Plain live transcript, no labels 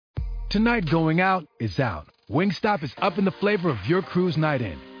Tonight going out is out. Wingstop is up in the flavor of your cruise night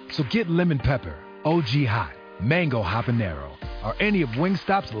in. So get lemon pepper, OG hot, mango habanero, or any of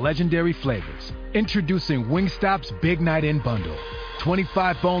Wingstop's legendary flavors. Introducing Wingstop's Big Night In Bundle.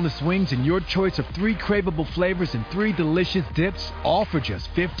 25 boneless wings and your choice of 3 craveable flavors and 3 delicious dips, all for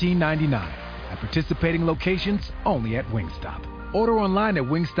just $15.99. At participating locations, only at Wingstop. Order online at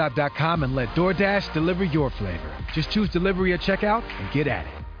wingstop.com and let DoorDash deliver your flavor. Just choose delivery at checkout and get at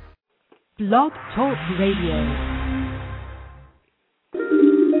it. Blog Talk Radio.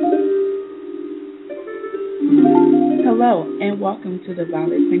 Hello, and welcome to the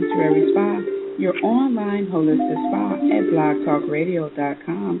Violet Sanctuary Spa, your online holistic spa at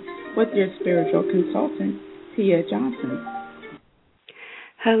blogtalkradio.com with your spiritual consultant, Tia Johnson.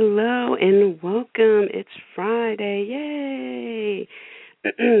 Hello, and welcome. It's Friday. Yay!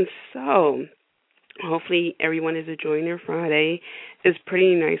 So, hopefully everyone is enjoying their Friday. It's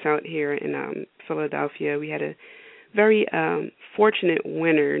pretty nice out here in Philadelphia. We had a very fortunate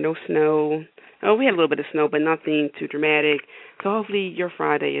winter. No snow. Oh, we had a little bit of snow, but nothing too dramatic. So hopefully your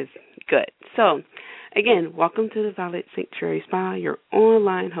Friday is good. So, again, welcome to the Violet Sanctuary Spa, your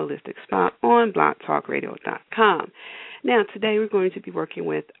online holistic spa on blogtalkradio.com. Now, today we're going to be working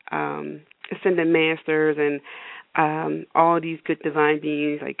with Ascended Masters and all these good divine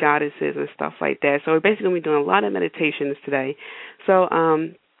beings like goddesses and stuff like that. So we're basically going to be doing a lot of meditations today. So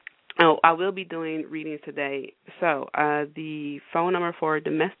I will be doing readings today. So the phone number for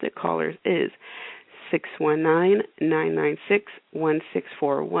domestic callers is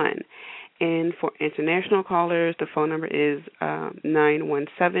 619-996-1641. And for international callers, the phone number is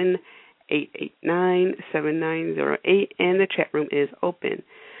 917-889-7908, and the chat room is open.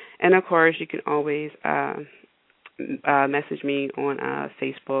 And, of course, you can always message me on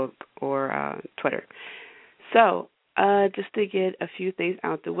Facebook or Twitter. So, just to get a few things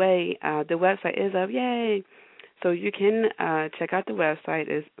out the way, the website is up, yay! So you can check out the website.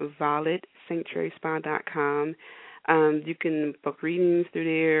 It's violetsanctuaryspa.com. You can book readings through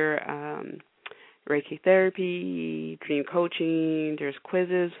there, Reiki therapy, dream coaching. There's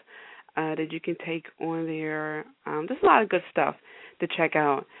quizzes that you can take on there. There's a lot of good stuff to check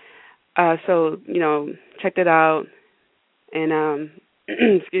out. So, check that out. And,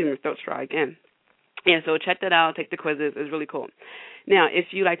 excuse me, throat dry again. Yeah, so check that out. Take the quizzes. It's really cool. Now,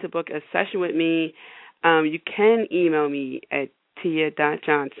 if you'd like to book a session with me, you can email me at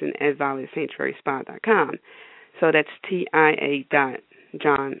tia.johnson@violetsanctuaryspa.com. So that's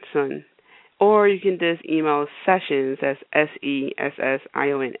TIA.Johnson. Or you can just email sessions, that's SESSIONS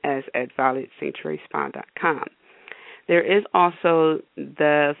 @violetsanctuaryspa.com. There is also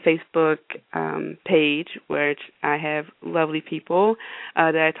the Facebook page, which I have lovely people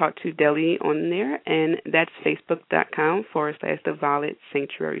that I talk to daily on there, and that's facebook.com/The Violet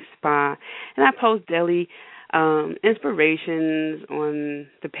Sanctuary Spa. And I post daily inspirations on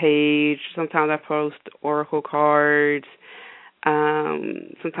the page. Sometimes I post oracle cards.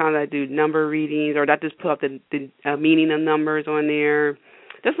 Sometimes I do number readings, or I just put up the meaning of numbers on there.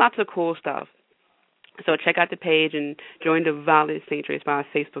 There's lots of cool stuff. So check out the page and join the Violet Sanctuary Spa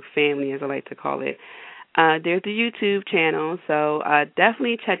Facebook family, as I like to call it. There's the YouTube channel, so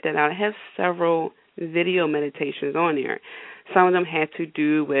definitely check that out. I have several video meditations on there. Some of them had to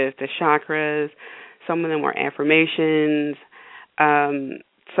do with the chakras. Some of them were affirmations.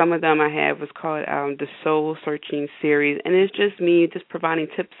 Some of them I have was called the Soul Searching series, and it's just me just providing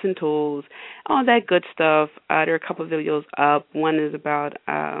tips and tools, all that good stuff. There are a couple of videos up. One is about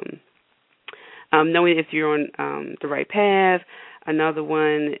knowing if you're on the right path. Another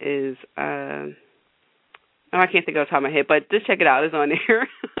one is, I can't think of the top of my head, but just check it out. It's on there.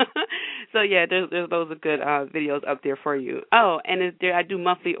 So, yeah, there's those are good videos up there for you. Oh, and I do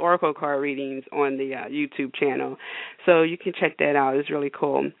monthly oracle card readings on the YouTube channel, so you can check that out. It's really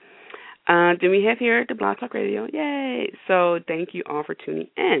cool. Then we have here the Blog Talk Radio. Yay! So thank you all for tuning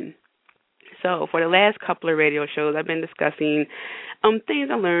in. So for the last couple of radio shows, I've been discussing things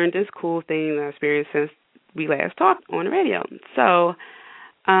I learned, just cool things I experienced since we last talked on the radio. So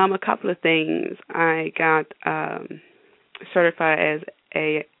a couple of things. I got certified as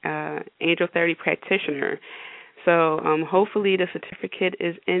a angel therapy practitioner. So hopefully the certificate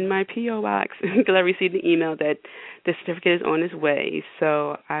is in my P.O. box because I received an email that the certificate is on its way.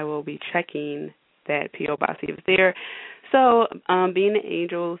 So I will be checking that P.O. box, see if it's there. So being an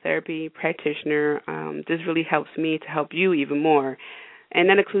angel therapy practitioner, this really helps me to help you even more. And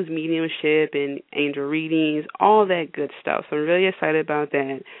that includes mediumship and angel readings, all that good stuff. So I'm really excited about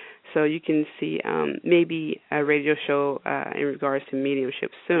that. So you can see maybe a radio show in regards to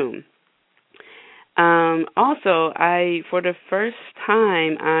mediumship soon. Also, for the first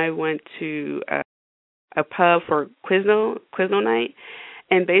time, I went to a pub for Quizno night,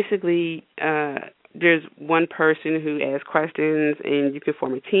 and basically, there's one person who asks questions, and you can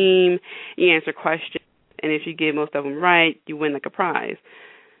form a team. You answer questions, and if you get most of them right, you win like a prize.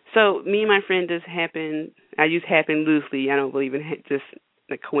 So me and my friend I use happen loosely. I don't believe in just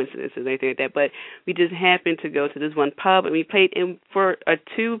like coincidences or anything like that, but we just happened to go to this one pub, and we played in for a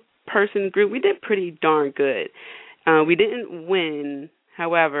 2-person group. We did pretty darn good. We didn't win,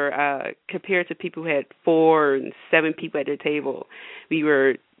 however, compared to people who had 4 and 7 people at their table, we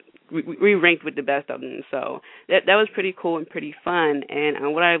ranked with the best of them. So that was pretty cool and pretty fun.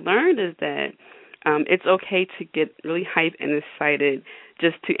 And what I learned is that it's okay to get really hyped and excited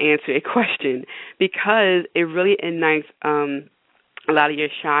just to answer a question, because it really ignites a lot of your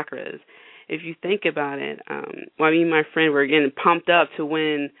chakras. If you think about it, me and my friend were getting pumped up to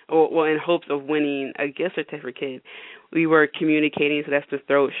win, or in hopes of winning a gift certificate. We were communicating, so that's the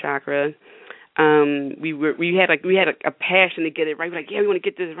throat chakra. We had a passion to get it right. We're like, yeah, we want to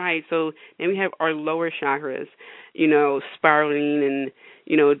get this right. So then we have our lower chakras, spiraling and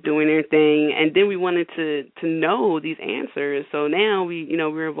doing their thing. And then we wanted to know these answers. So now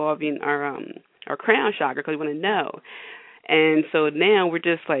we're evolving our crown chakra, because we want to know. And so now we're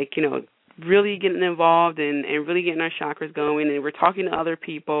just like, really getting involved and really getting our chakras going, and we're talking to other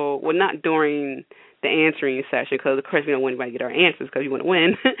people. Well, not during the answering session, because of course we don't want anybody to get our answers because we want to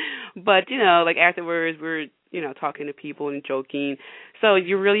win. But like afterwards, we're talking to people and joking. So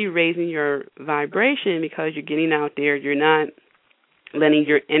you're really raising your vibration, because you're getting out there. You're not letting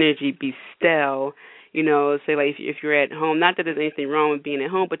your energy be stale. Say like if you're at home, not that there's anything wrong with being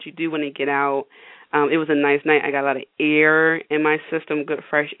at home, but you do want to get out. It was a nice night. I got a lot of air in my system, good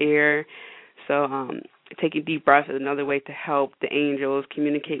fresh air. So taking deep breaths is another way to help the angels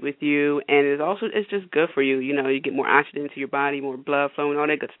communicate with you, and it's just good for you. You get more oxygen into your body, more blood flowing, all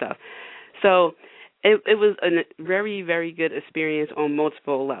that good stuff. So it was a very, very good experience on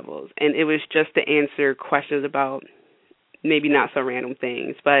multiple levels, and it was just to answer questions about maybe not so random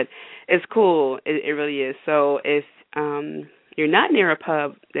things, but it's cool. It really is. So if you're not near a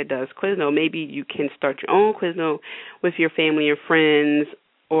pub that does Quizno, maybe you can start your own Quizno with your family and friends,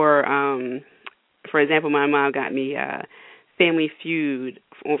 or for example, my mom got me Family Feud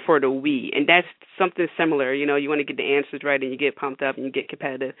for the Wii, and that's something similar. You want to get the answers right, and you get pumped up and you get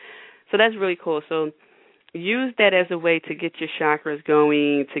competitive. So that's really cool. So use that as a way to get your chakras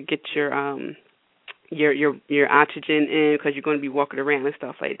going, to get your oxygen in, because you're going to be walking around and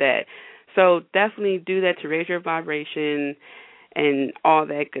stuff like that. So definitely do that to raise your vibration and all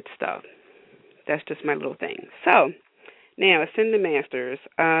that good stuff. That's just my little thing. So now, Ascended Masters.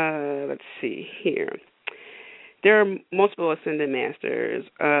 Let's see here. There are multiple Ascended Masters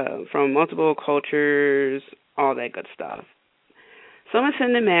from multiple cultures, all that good stuff. Some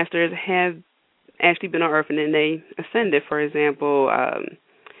Ascended Masters have actually been on Earth and then they ascended. For example,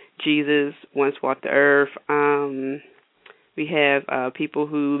 Jesus once walked the Earth. We have people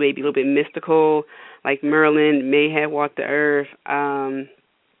who may be a little bit mystical, like Merlin may have walked the Earth.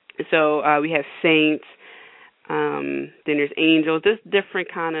 So we have saints. Then there's angels. There's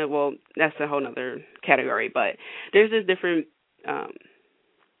different kind of, well, that's a whole other category, but there's just different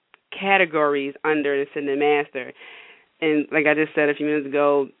categories under the Ascended Master. And like I just said a few minutes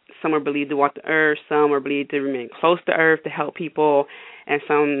ago, some are believed to walk the earth, some are believed to remain close to earth to help people, and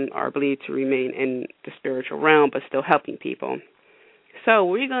some are believed to remain in the spiritual realm but still helping people. So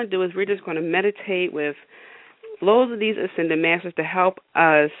what we're going to do is we're just going to meditate with loads of these Ascended Masters to help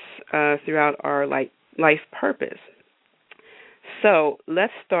us throughout our life purpose. So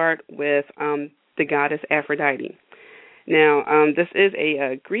let's start with the goddess Aphrodite. Now, this is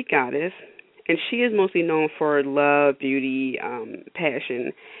a Greek goddess, and she is mostly known for love, beauty,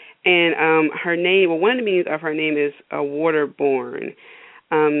 passion. And her name, well, one of the meanings of her name is waterborn,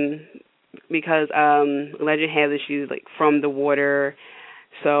 because legend has it she's like from the water.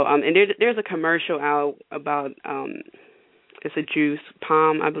 So, and there's a commercial out about it's a juice,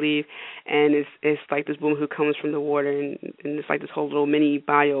 palm, I believe, and it's like this woman who comes from the water, and it's like this whole little mini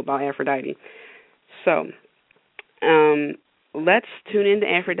bio about Aphrodite. So, let's tune into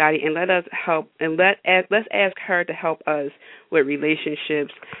Aphrodite and let's ask her to help us with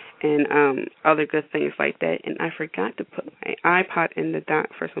relationships and other good things like that. And I forgot to put my iPod in the dock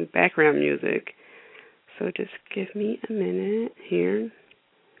for some background music, so just give me a minute here,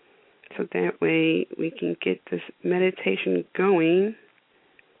 so that way we can get this meditation going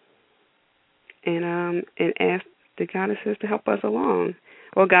and ask the goddesses to help us along.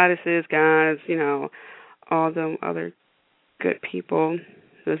 Well, goddesses, gods, all the other good people,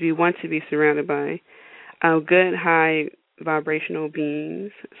 us. We want to be surrounded by good, high vibrational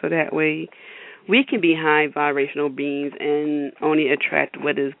beings, so that way we can be high vibrational beings and only attract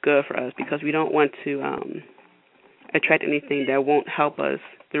what is good for us, because we don't want to attract anything that won't help us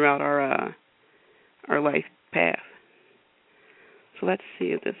throughout our life path. So let's see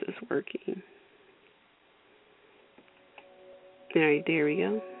if this is working. All right, there we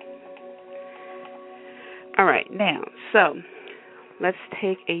go. All right, now, so let's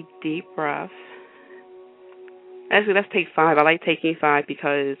take a deep breath. Actually, let's take 5. I like taking 5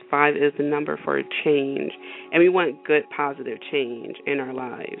 because 5 is the number for change, and we want good, positive change in our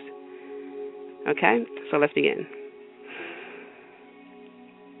lives. Okay, so let's begin.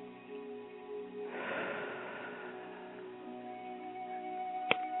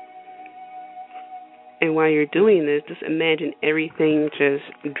 And while you're doing this, just imagine everything just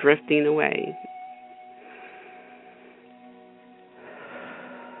drifting away.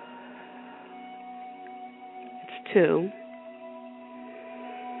 It's 2.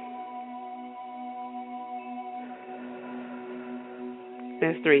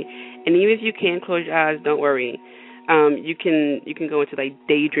 That's 3. And even if you can't close your eyes, don't worry. You can go into like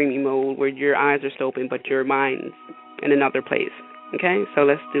daydreaming mode where your eyes are still open, but your mind's in another place. Okay, so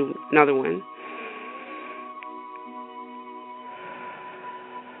let's do another one.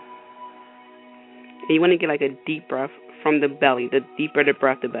 And you want to get like a deep breath from the belly. The deeper the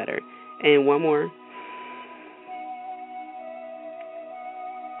breath, the better. And one more.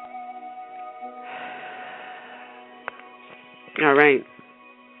 All right.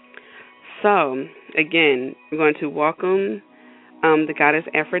 So, again, we're going to welcome the goddess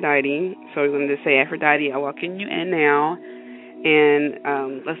Aphrodite. So we're going to say, Aphrodite, I welcome you in now.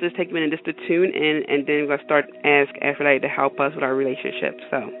 And let's just take a minute just to tune in, and then we're going to start ask Aphrodite to help us with our relationship.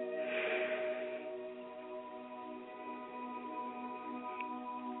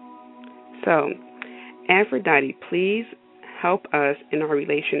 So, Aphrodite, please help us in our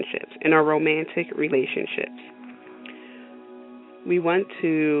relationships, in our romantic relationships. We want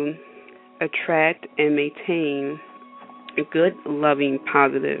to attract and maintain good, loving,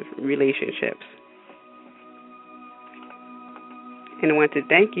 positive relationships. And I want to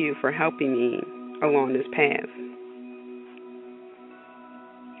thank you for helping me along this path.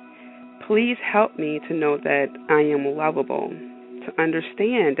 Please help me to know that I am lovable, to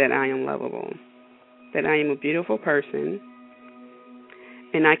understand that I am lovable, that I am a beautiful person,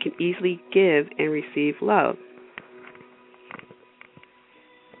 and I can easily give and receive love.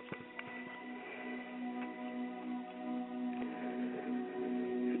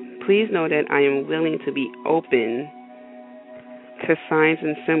 Please know that I am willing to be open to signs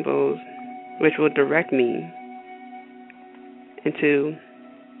and symbols which will direct me into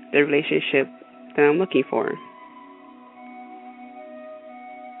the relationship that I'm looking for.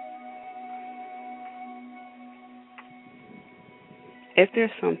 If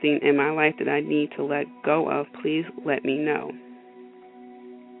there's something in my life that I need to let go of, please let me know.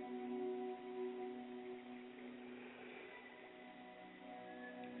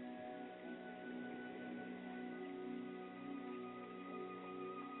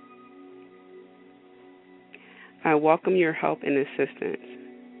 I welcome your help and assistance.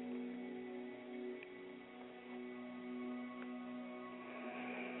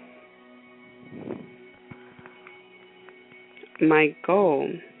 My goal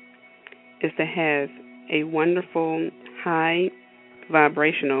is to have a wonderful, high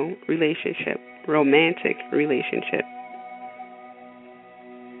vibrational relationship, romantic relationship.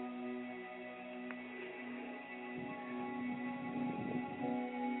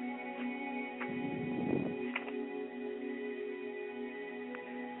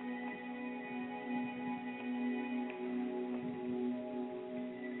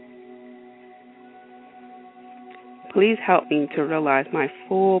 Please help me to realize my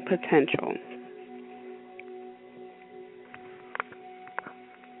full potential.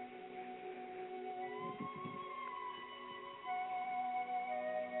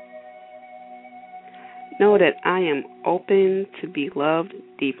 Know that I am open to be loved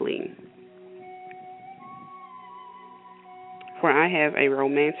deeply, for I have a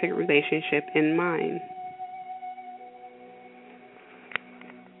romantic relationship in mind.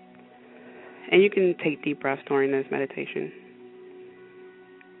 And you can take deep breaths during this meditation.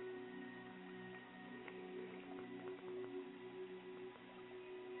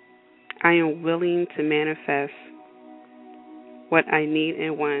 I am willing to manifest what I need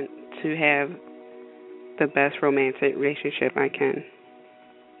and want to have the best romantic relationship I can.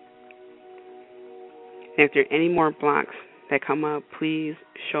 And if there are any more blocks that come up, please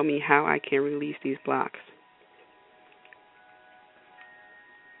show me how I can release these blocks.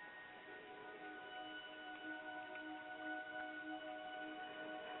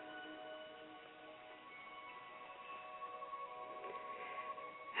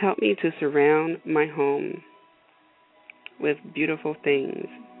 Help me to surround my home with beautiful things.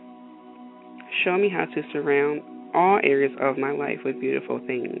 Show me how to surround all areas of my life with beautiful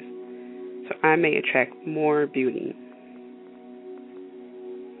things so I may attract more beauty.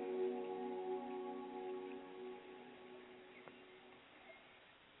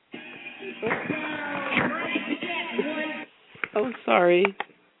 Oh, sorry.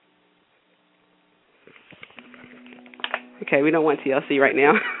 Okay, we don't want TLC right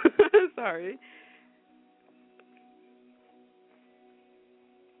now. Sorry.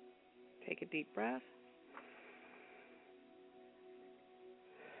 Take a deep breath.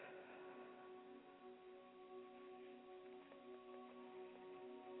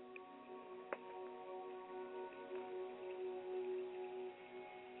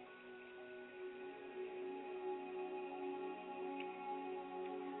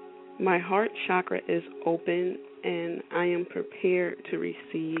 My heart chakra is open and I am prepared to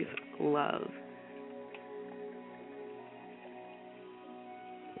receive love.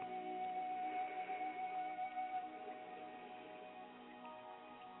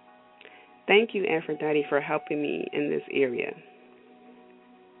 Thank you, Aphrodite, for helping me in this area.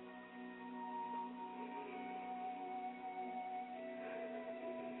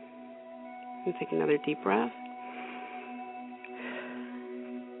 And take another deep breath.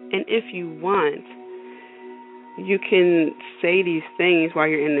 And if you want, you can say these things while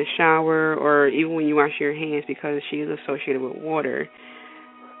you're in the shower or even when you wash your hands because she is associated with water.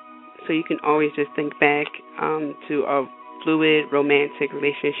 So you can always just think back to a fluid, romantic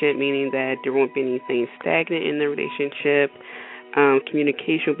relationship, meaning that there won't be anything stagnant in the relationship.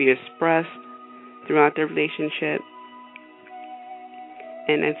 Communication will be expressed throughout the relationship.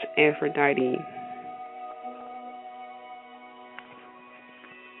 And that's Aphrodite.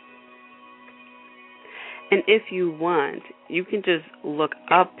 And if you want, you can just look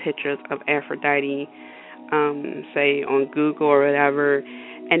up pictures of Aphrodite, say on Google or whatever,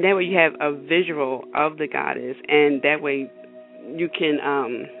 and that way you have a visual of the goddess, and that way you can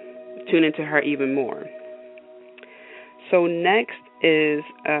tune into her even more. So next is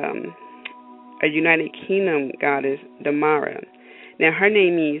a United Kingdom goddess, Damara. Now her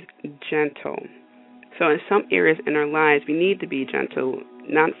name means gentle. So in some areas in our lives, we need to be gentle,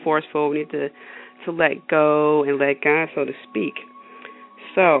 not forceful. We need to let go and let God, so to speak.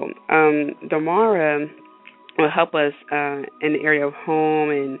 So Damara will help us in the area of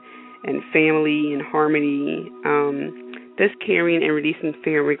home and family and harmony, this caring and releasing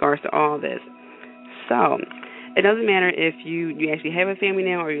fear in regards to all this. So it doesn't matter if you actually have a family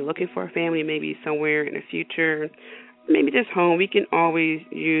now or you're looking for a family maybe somewhere in the future, maybe just home. We can always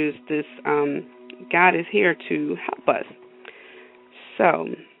use this goddess here to help us. So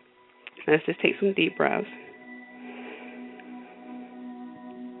let's just take some deep breaths.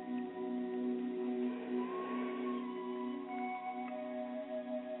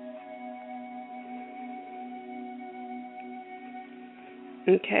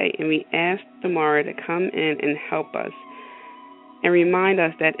 Okay, and we ask Damara to come in and help us and remind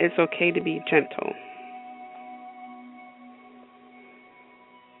us that it's okay to be gentle.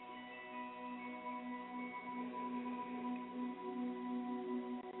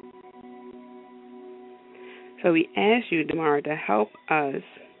 So we ask you, Damara, to help us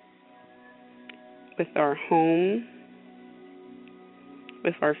with our home,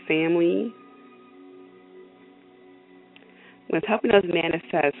 with our family, with helping us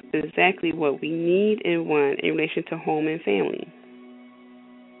manifest exactly what we need and want in relation to home and family.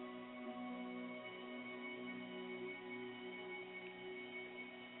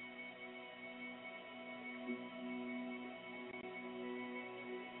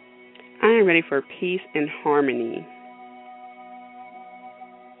 I am ready for peace and harmony.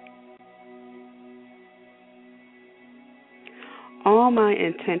 All my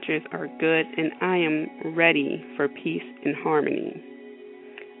intentions are good, and I am ready for peace and harmony.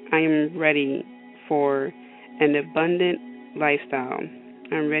 I am ready for an abundant lifestyle.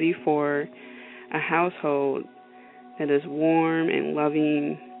 I'm ready for a household that is warm and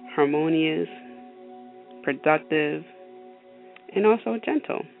loving, harmonious, productive, and also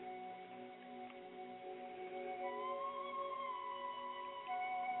gentle.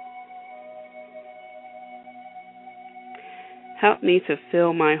 Help me to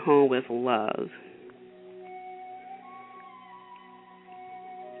fill my home with love.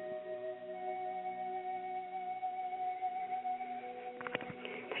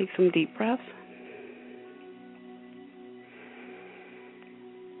 Take some deep breaths.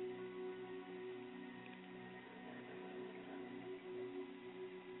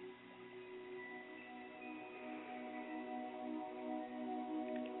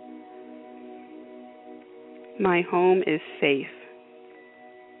 My home is safe.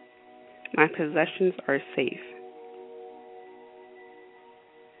 My possessions are safe.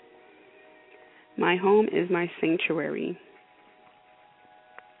 My home is my sanctuary.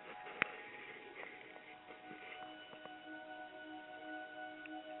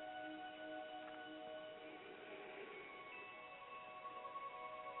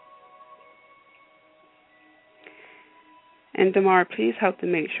 And Damar, please help to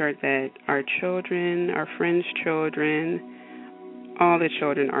make sure that our children, our friends' children, all the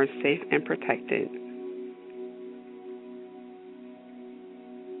children are safe and protected.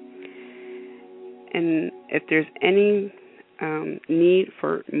 And if there's any need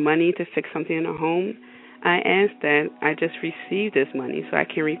for money to fix something in a home, I ask that I just receive this money so I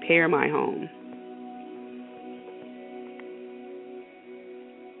can repair my home.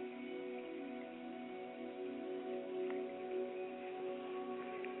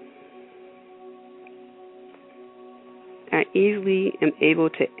 I easily am able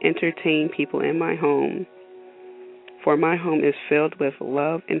to entertain people in my home, for my home is filled with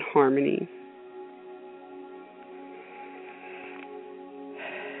love and harmony.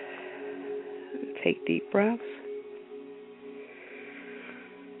 Take deep breaths.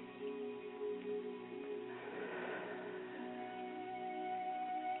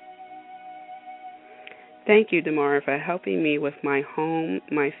 Thank you, Damara, for helping me with my home,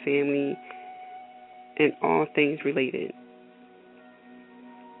 my family, and all things related.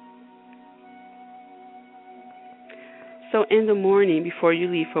 So in the morning, before you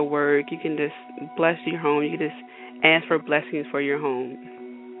leave for work, you can just bless your home. You can just ask for blessings for your home.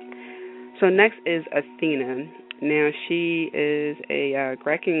 So next is Athena. Now, she is a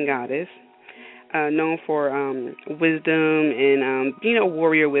Greek goddess known for wisdom and being a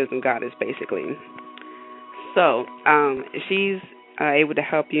warrior wisdom goddess, basically. So she's able to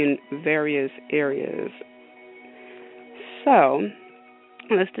help you in various areas. So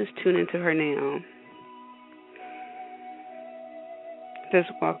let's just tune into her now. Just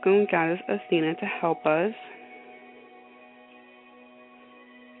welcome Goddess Athena to help us.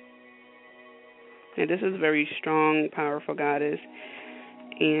 And this is a very strong, powerful goddess,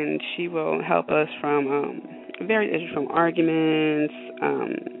 and she will help us from various issues, from arguments,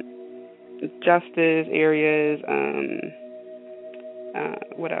 justice areas.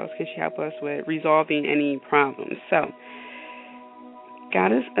 What else can she help us with? Resolving any problems. So,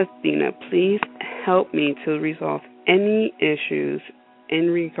 Goddess Athena, please help me to resolve any issues in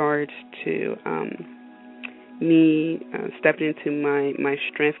regards to me stepping into my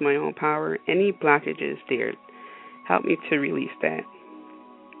strength, my own power. Any blockages there, help me to release that.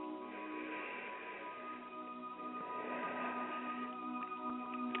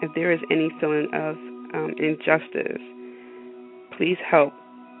 If there is any feeling of injustice, please help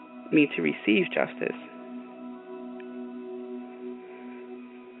me to receive justice.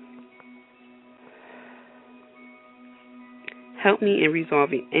 Help me in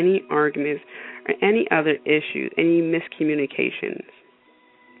resolving any arguments or any other issues, any miscommunications.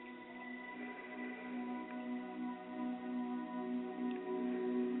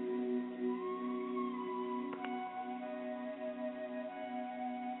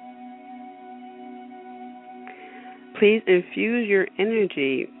 Please infuse your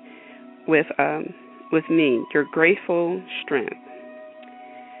energy with me, your graceful strength,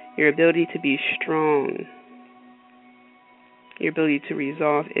 your ability to be strong, your ability to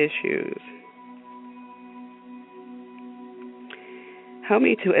resolve issues. Help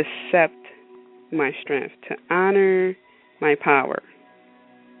me to accept my strength, to honor my power.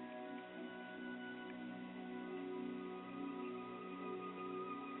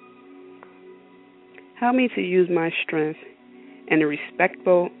 Help me to use my strength in a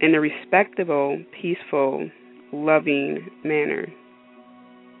respectable, peaceful, loving manner.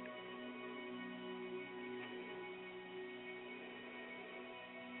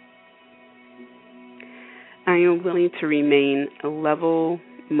 I am willing to remain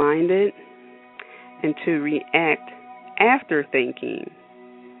level-minded and to react after thinking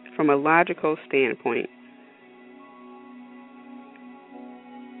from a logical standpoint.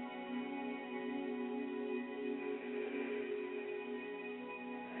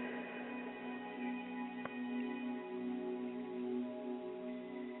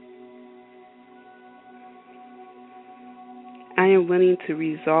 I am willing to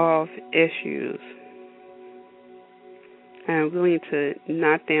resolve issues. I am willing to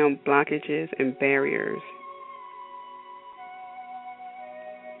knock down blockages and barriers.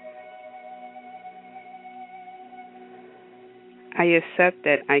 I accept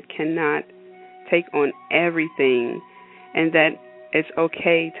that I cannot take on everything and that it's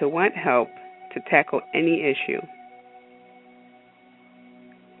okay to want help to tackle any issue.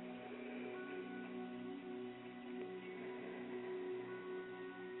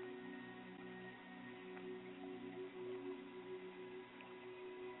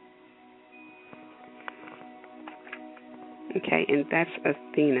 Okay, and that's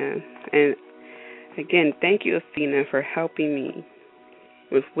Athena. And again, thank you, Athena, for helping me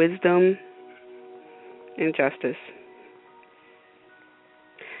with wisdom and justice.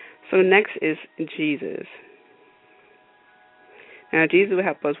 So next is Jesus. Now, Jesus will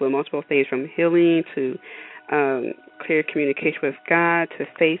help us with multiple things, from healing to clear communication with God to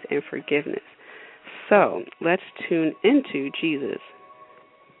faith and forgiveness. So let's tune into Jesus.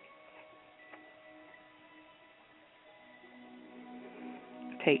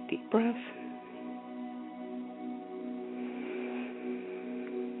 Take deep breaths.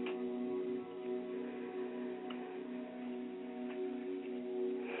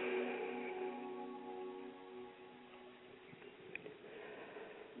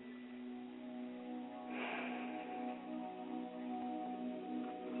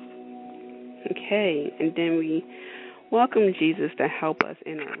 Okay, and then we welcome Jesus to help us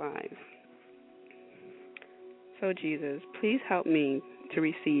in our lives. So Jesus, please help me to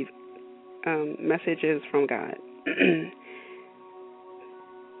receive messages from God.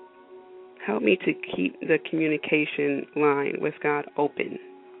 Help me to keep the communication line with God open.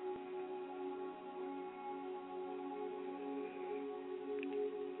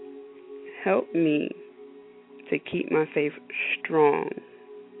 Help me to keep my faith strong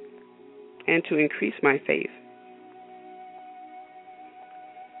and to increase my faith.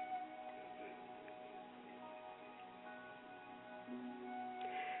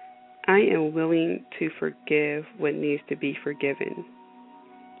 I am willing to forgive what needs to be forgiven.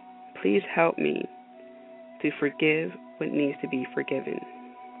 Please help me to forgive what needs to be forgiven.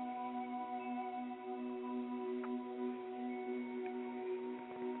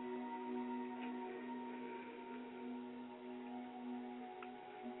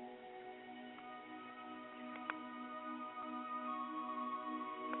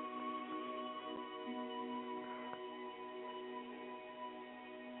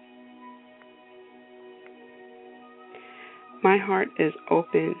 My heart is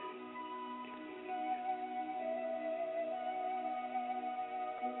open.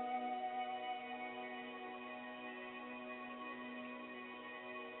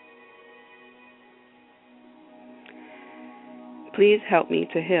 Please help me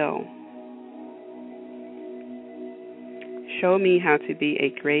to heal. Show me how to be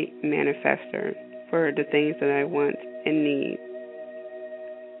a great manifester for the things that I want and need.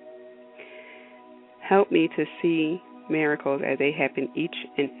 Help me to see miracles as they happen each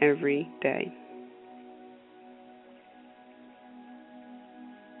and every day.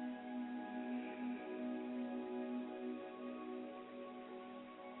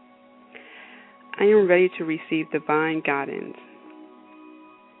 I am ready to receive divine guidance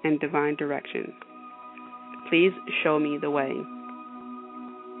and divine direction. Please show me the way.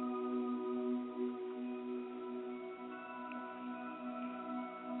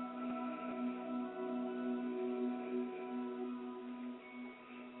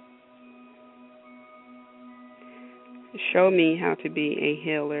 Show me how to be a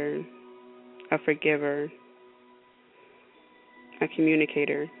healer, a forgiver, a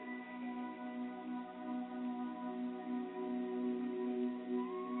communicator.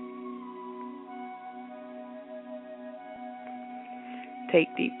 Take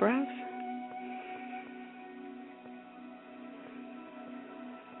deep breaths.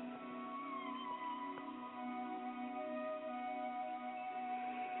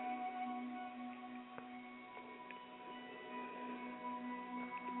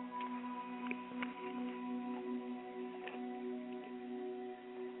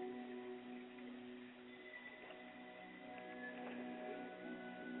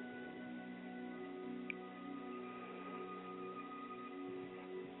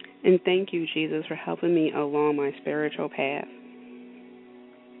 And thank you, Jesus, for helping me along my spiritual path.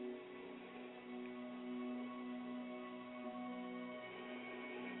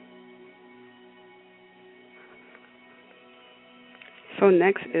 So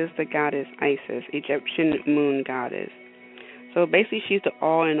next is the goddess Isis, Egyptian moon goddess. So basically she's the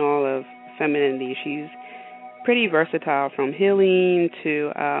all in all of femininity. She's pretty versatile, from healing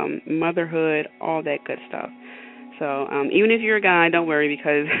to motherhood, all that good stuff. So even if you're a guy, don't worry,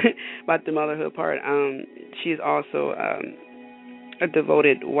 because about the motherhood part, she's also a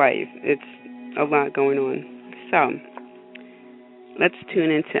devoted wife. It's a lot going on. So let's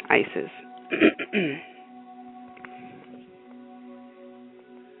tune into Isis.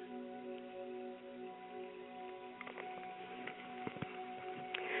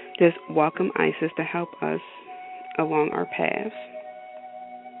 Just welcome Isis to help us along our paths.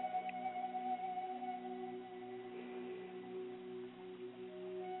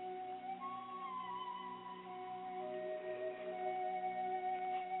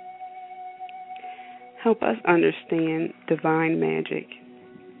 Help us understand divine magic,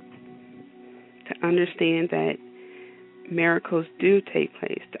 to understand that miracles do take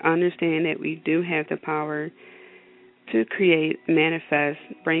place, to understand that we do have the power to create, manifest,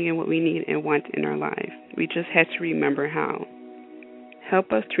 bring in what we need and want in our life. We just have to remember how.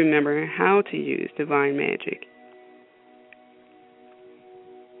 Help us to remember how to use divine magic.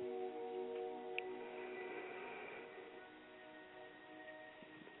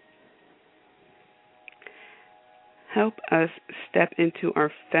 Help us step into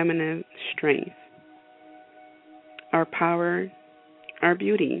our feminine strength, our power, our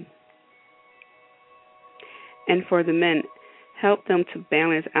beauty. And for the men, help them to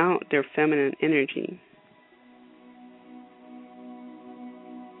balance out their feminine energy.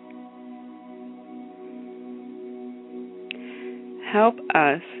 Help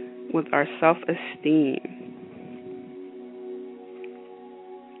us with our self-esteem.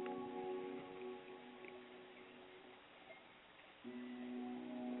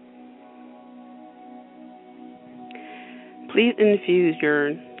 Please infuse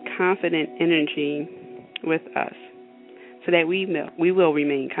your confident energy with us so that we will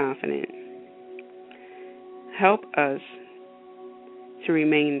remain confident. Help us to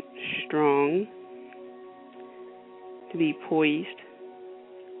remain strong, to be poised,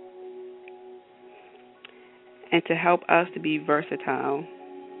 and to help us to be versatile.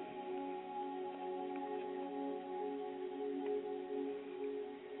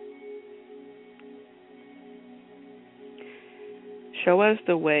 Show us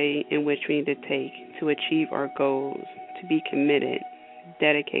the way in which we need to take to achieve our goals, to be committed,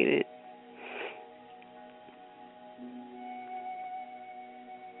 dedicated.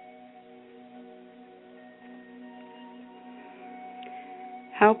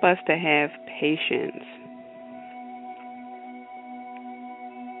 Help us to have patience.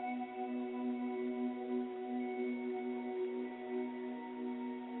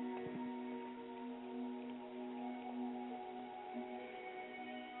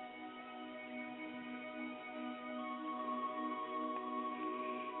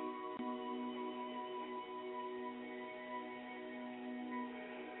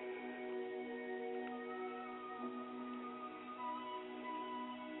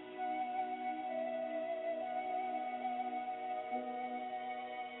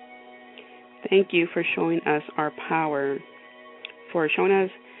 Thank you for showing us our power, for showing us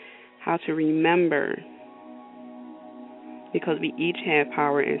how to remember, because we each have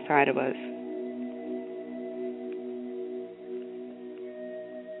power inside of us.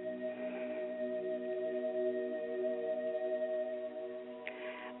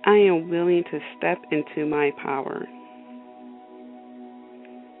 I am willing to step into my power.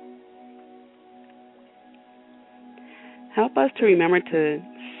 Help us to remember to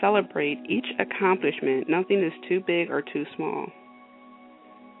celebrate each accomplishment. Nothing is too big or too small.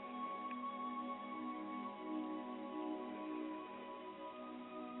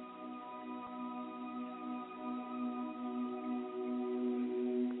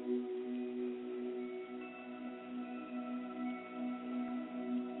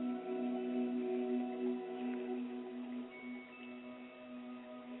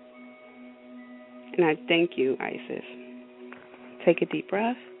 And I thank you, Isis. Take a deep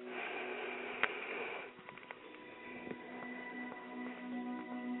breath.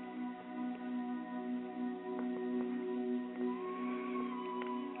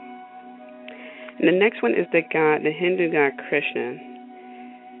 And the next one is the Hindu god Krishna.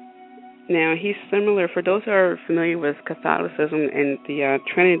 Now, he's similar, for those who are familiar with Catholicism and the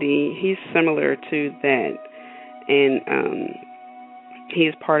Trinity, he's similar to that. And he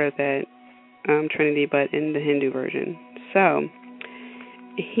is part of that Trinity, but in the Hindu version. So,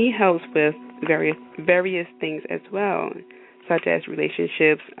 he helps with various things as well, such as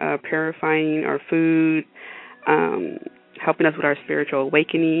relationships, purifying our food, helping us with our spiritual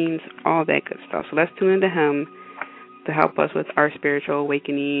awakenings, all that good stuff. So let's tune into him to help us with our spiritual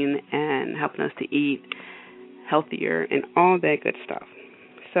awakening and helping us to eat healthier and all that good stuff.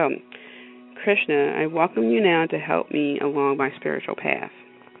 So, Krishna, I welcome you now to help me along my spiritual path.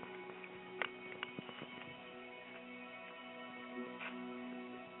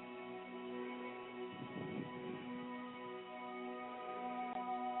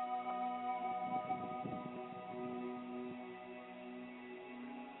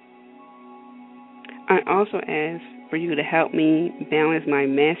 I also ask for you to help me balance my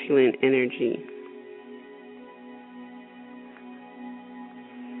masculine energy.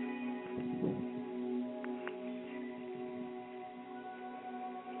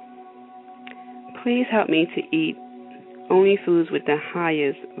 Please help me to eat only foods with the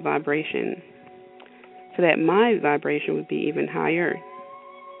highest vibration so that my vibration would be even higher.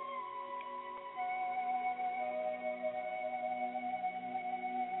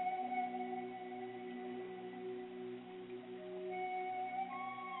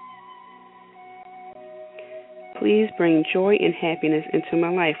 Please bring joy and happiness into my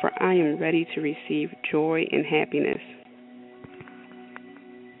life, for I am ready to receive joy and happiness.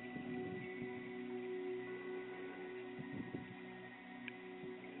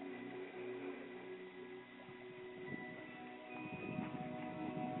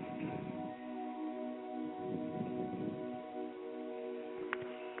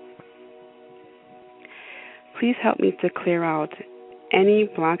 Please help me to clear out any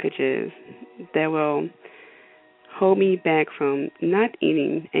blockages that will hold me back from not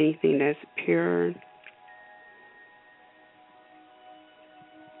eating anything that's pure.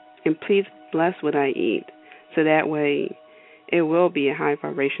 And please bless what I eat so that way it will be a high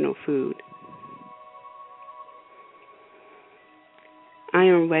vibrational food. I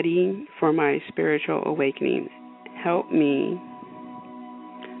am ready for my spiritual awakening. Help me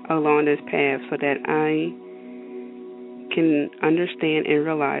along this path so that I can understand and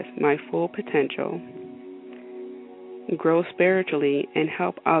realize my full potential, grow spiritually, and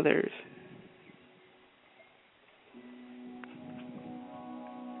help others.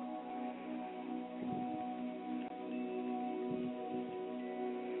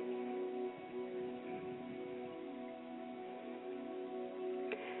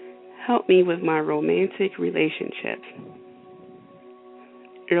 Help me with my romantic relationships.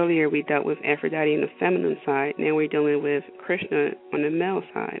 Earlier we dealt with Aphrodite on the feminine side. Now we're dealing with Krishna on the male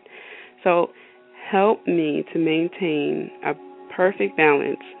side. So help me to maintain a perfect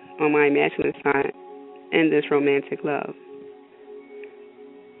balance on my masculine side in this romantic love.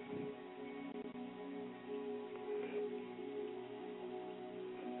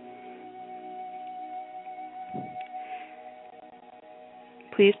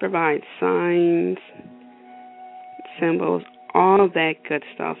 Please provide signs, symbols, all of that good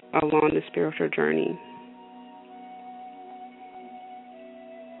stuff along the spiritual journey.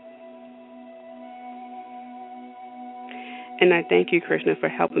 And I thank you, Krishna, for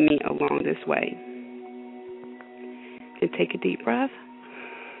helping me along this way. And take a deep breath.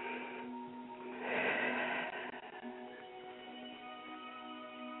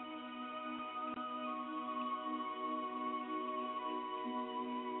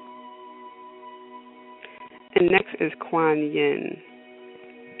 And next is Kuan Yin.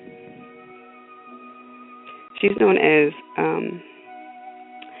 She's known as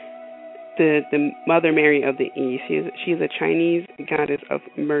the Mother Mary of the East. She's a Chinese goddess of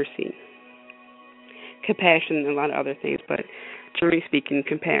mercy, compassion, and a lot of other things, but generally speaking,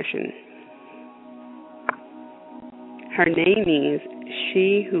 compassion. Her name means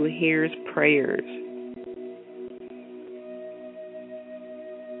she who hears prayers.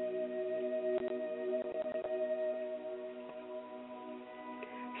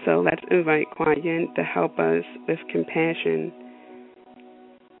 So let's invite Kuan Yin to help us with compassion,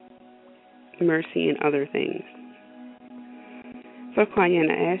 mercy, and other things. So Kuan Yin,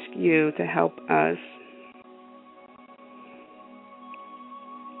 I ask you to help us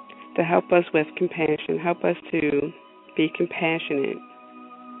with compassion. Help us to be compassionate.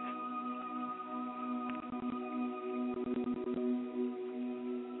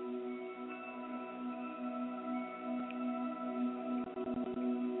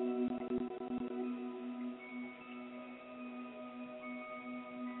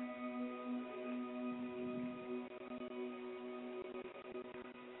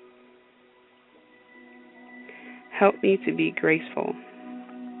 Help me to be graceful.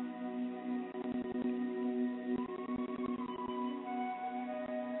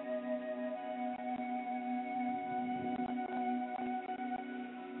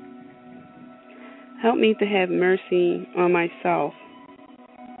 Help me to have mercy on myself,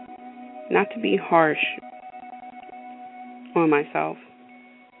 not to be harsh on myself.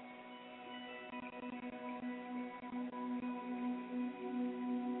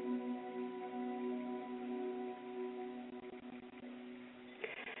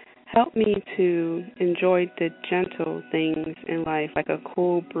 Help me to enjoy the gentle things in life, like a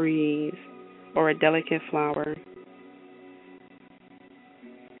cool breeze or a delicate flower.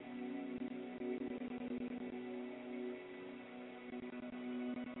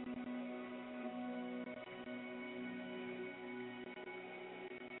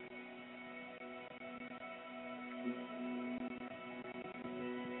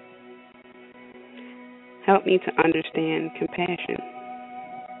 Help me to understand compassion.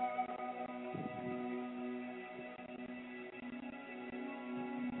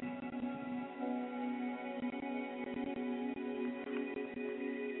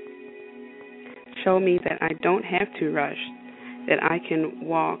 Show me that I don't have to rush, that I can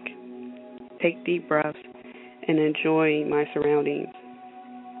walk, take deep breaths, and enjoy my surroundings.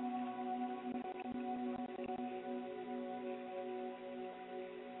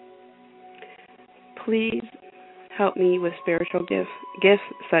 Please help me with spiritual gifts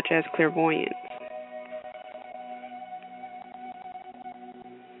such as clairvoyance.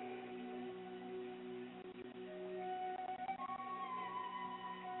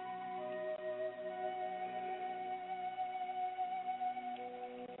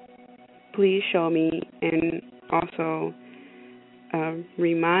 Please show me and also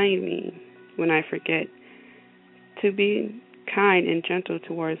remind me when I forget to be kind and gentle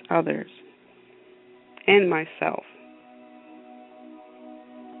towards others and myself.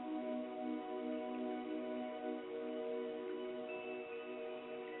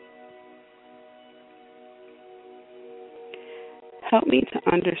 Help me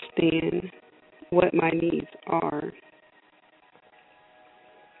to understand what my needs are.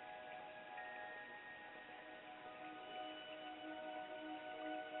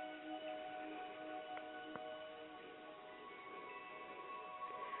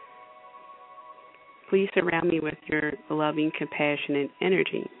 Please surround me with your loving, compassionate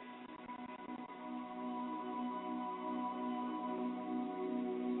energy.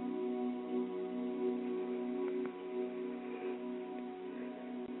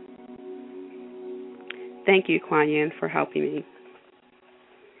 Thank you, Kuan Yin, for helping me.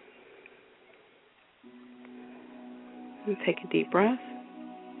 And take a deep breath.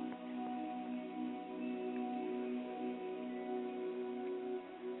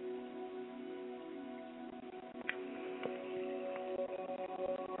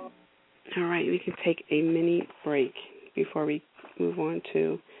 All right, we can take a mini break before we move on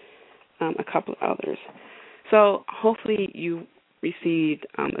to a couple of others. So hopefully you received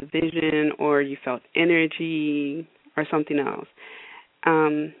a vision or you felt energy or something else.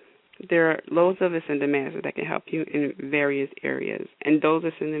 There are loads of ascended masters that can help you in various areas. And those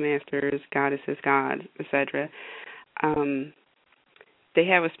ascended masters, goddesses, gods, etc., they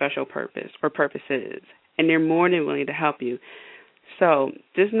have a special purpose or purposes, and they're more than willing to help you. So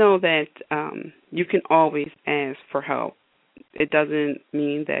just know that you can always ask for help. It doesn't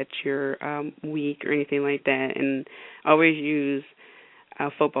mean that you're weak or anything like that. And always use a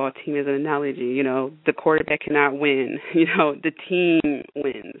football team as an analogy. You know, the quarterback cannot win. You know, the team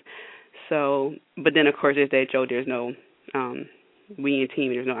wins. So, but then, of course, there's that joke. There's no we in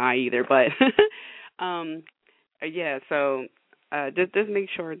team. There's no I either. But, yeah, so just make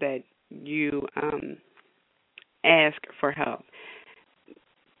sure that you ask for help.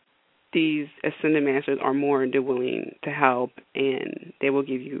 These ascended masters are more than willing to help, and they will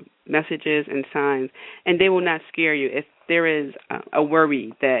give you messages and signs, and they will not scare you. If there is a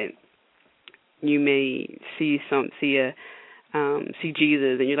worry that you may see Jesus,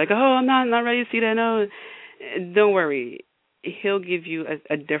 and you're like, oh, I'm not ready to see that. No, don't worry. He'll give you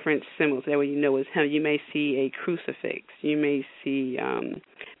a different symbol, so that way you know it's him. You may see a crucifix. You may see,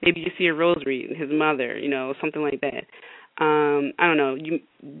 maybe you see a rosary, his mother, you know, something like that. I don't know.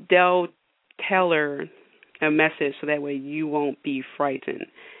 They'll tailor a message so that way you won't be frightened,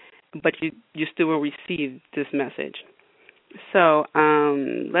 but you still will receive this message. So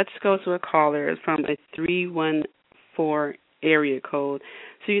let's go to a caller from a 314 area code.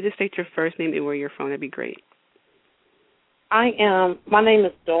 So you just state your first name and where you're from. That'd be great. My name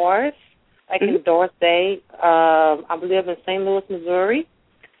is Doris. Doris Day. I live in St. Louis, Missouri.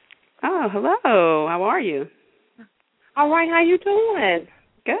 Oh, hello. How are you? All right, how you doing?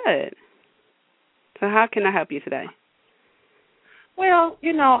 Good. So how can I help you today? Well,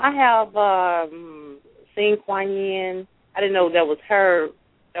 you know, I have seen Kuan Yin. I didn't know that was her.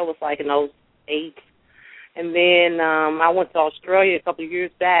 That was like in 2008. And then I went to Australia a couple of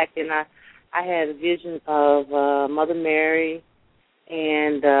years back, and I had a vision of Mother Mary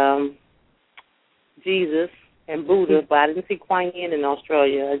and Jesus and Buddha, but I didn't see Kuan Yin in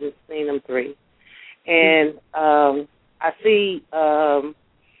Australia. I just seen them three. And I see,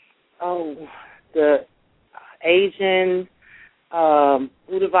 the Asian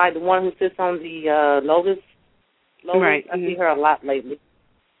Buddha, the one who sits on the lotus. Right. I see her a lot lately.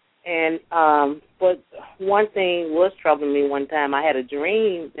 And but one thing was troubling me one time. I had a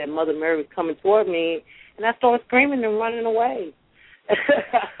dream that Mother Mary was coming toward me, and I started screaming and running away.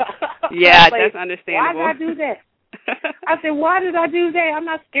 Yeah, like, that's understandable. Why did I do that? I said, why did I do that? I'm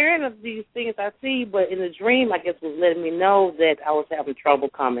not scared of these things I see, but in the dream, I guess, was letting me know that I was having trouble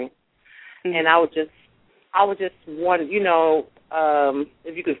coming. Mm-hmm. And I was just wondering,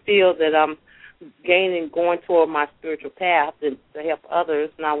 if you could feel that I'm going toward my spiritual path and to help others.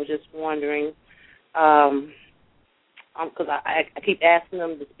 And I was just wondering, because I keep asking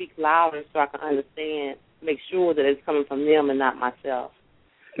them to speak louder so I can understand, make sure that it's coming from them and not myself.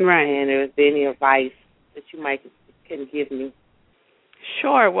 Right. And if there's any advice that you can give me.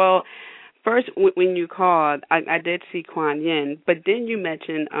 Sure. Well, first, when you called, I did see Kuan Yin, but then you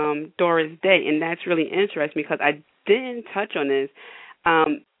mentioned Doris Day, and that's really interesting because I didn't touch on this.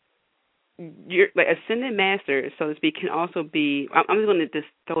 Your ascended masters, so to speak, can also be. I'm just going to just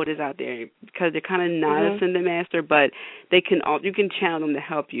throw this out there because they're kind of not ascended master, but you can channel them to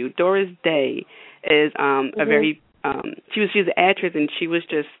help you. Doris Day is a very she was an actress, and she was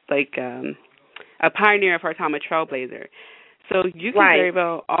just like a pioneer of her time, a trailblazer. So you can very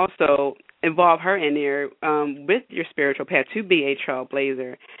well also involve her in there with your spiritual path to be a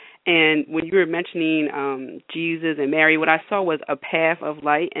trailblazer. And when you were mentioning Jesus and Mary, what I saw was a path of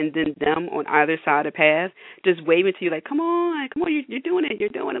light and then them on either side of the path just waving to you like, come on, you're doing it,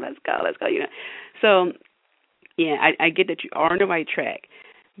 let's go, So, yeah, I get that you are on the right track.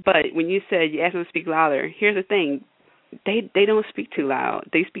 But when you said you asked them to speak louder, here's the thing. They don't speak too loud.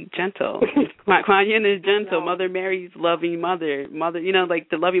 They speak gentle. Kuan Yin is gentle. No. Mother Mary's loving mother, like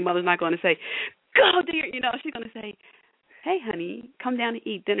the loving mother's not going to say, go dear, she's going to say, hey, honey, come down and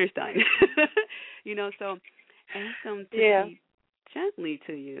eat. Dinner's done. So ask them to speak gently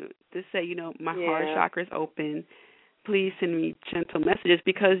to you. To say, my heart chakra is open. Please send me gentle messages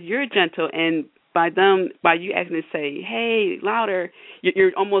because you're gentle. And by you asking to say, hey, louder,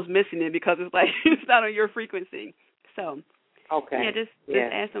 you're almost missing it because it's like it's not on your frequency. So, just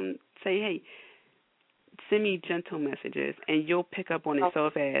ask them, say, hey, send me gentle messages, and you'll pick up on it so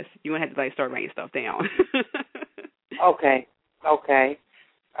fast you won't have to start writing stuff down. Okay.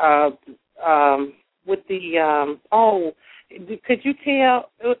 With the could you tell?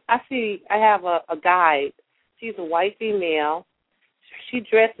 I have a guide. She's a white female. She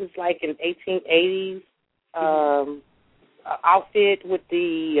dresses like an 1880s outfit with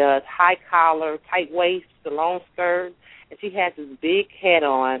the high collar, tight waist, the long skirt, and she has this big hat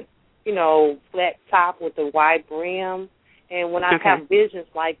on, flat top with a wide brim. And when I have visions,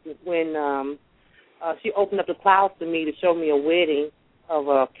 like when she opened up the clouds to me to show me a wedding of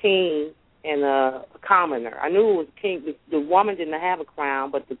a king and a commoner. I knew it was a king. The woman didn't have a crown,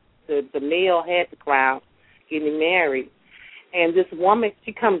 but the male had the crown, getting married. And this woman,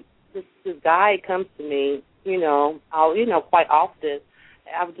 this guy comes to me, quite often.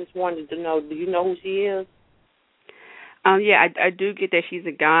 I just wanted to know, do you know who she is? I do get that she's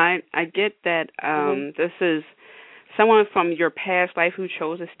a guide. I get that this is someone from your past life who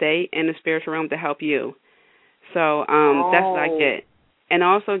chose to stay in the spiritual realm to help you. So that's what I get. And I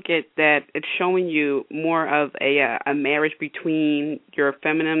also get that it's showing you more of a marriage between your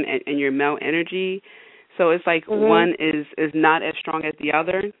feminine and your male energy. So it's like one is not as strong as the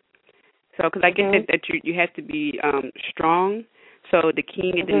other. So because I get that you have to be strong. So the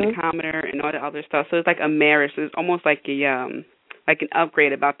king and then the commoner and all the other stuff. So it's like a marriage. So it's almost like an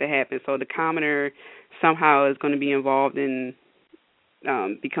upgrade about to happen. So the commoner somehow is going to be involved in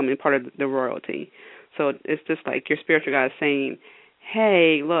becoming part of the royalty. So it's just like your spiritual guide is saying,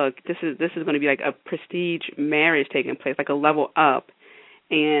 hey, look, this is going to be like a prestige marriage taking place, like a level up.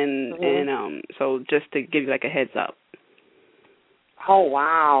 And so just to give you like a heads up. Oh,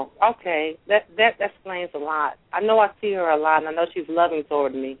 wow. Okay. That explains a lot. I know I see her a lot, and I know she's loving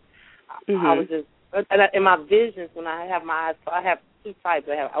toward me. I was just, in my visions, when I have my eyes, I have two types.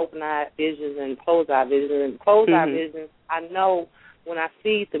 I have open-eye visions and closed-eye visions. And closed-eye visions, I know when I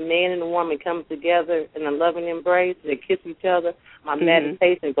see the man and the woman come together in a loving embrace, they kiss each other, my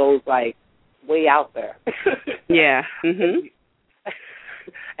meditation goes, like, way out there. Yeah.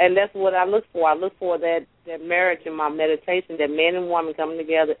 And that's what I look for. I look for that marriage in my meditation, that man and woman coming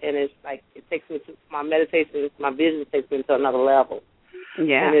together, and it's like it takes me to my meditation, my vision takes me to another level.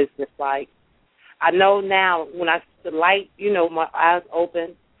 Yeah. And it's just like, I know now when the light, my eyes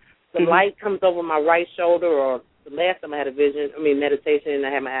open, the light comes over my right shoulder, or the last time I had a meditation and I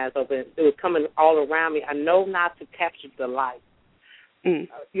had my eyes open, it was coming all around me. I know not to capture the light.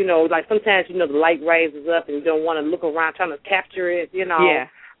 Like sometimes, the light rises up and you don't want to look around trying to capture it, Yeah.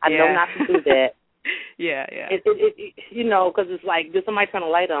 I know not to do that. Yeah. It because it's like there's somebody turn a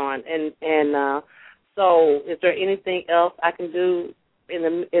light on, and so is there anything else I can do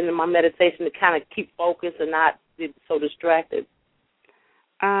in my meditation to kind of keep focused and not be so distracted?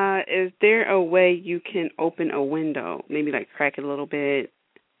 Is there a way you can open a window, maybe like crack it a little bit?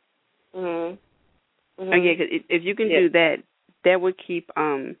 Mhm. Oh yeah, 'cause if you can do that, that would keep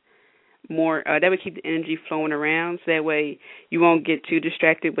more. That would keep the energy flowing around, so that way you won't get too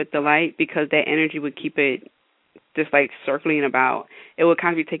distracted with the light, because that energy would keep it just like circling about. It will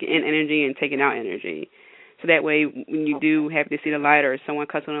kind of be taking in energy and taking out energy. So that way, when you do have to see the light, or someone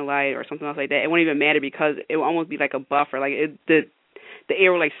cuts on the light, or something else like that, it won't even matter, because it will almost be like a buffer. Like the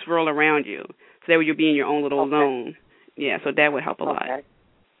air will like swirl around you. So that way you'll be in your own little zone. Yeah, so that would help a lot.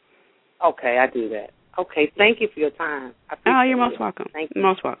 Okay, I do that. Okay, thank you for your time. Oh, you're most welcome. Thank you.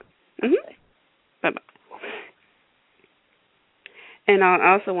 Most welcome. Okay. Bye-bye. And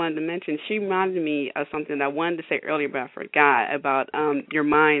I also wanted to mention, she reminded me of something that I wanted to say earlier, but I forgot, about your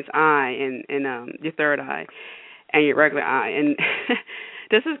mind's eye and your third eye and your regular eye. And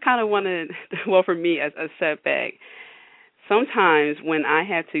this is kind of one of, well, for me, a setback. Sometimes when I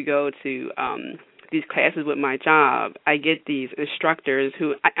have to go to these classes with my job, I get these instructors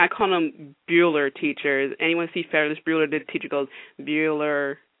who, I call them Bueller teachers. Anyone see Ferris Bueller? The teacher goes,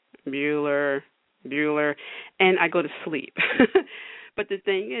 Bueller, Bueller, Bueller, and I go to sleep. But the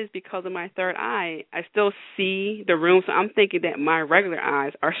thing is, because of my third eye, I still see the room, so I'm thinking that my regular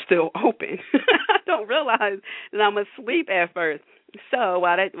eyes are still open. I don't realize that I'm asleep at first. So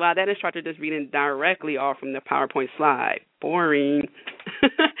while that instructor just reading directly off from the PowerPoint slide, boring,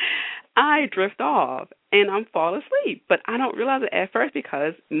 I drift off and I'm fall asleep. But I don't realize it at first,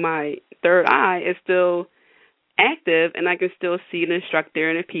 because my third eye is still active and I can still see the instructor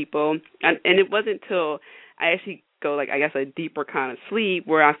and the people. And it wasn't until I actually go, like, I guess, a deeper kind of sleep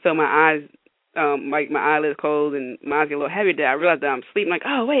where I feel my eyes, like my eyelids close and my eyes get a little heavy, that I realize that I'm asleep. I'm like,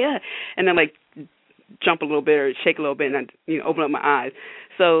 oh, wait, and then, like, jump a little bit or shake a little bit, and I open up my eyes.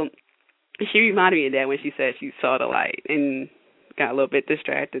 So she reminded me of that when she said she saw the light and got a little bit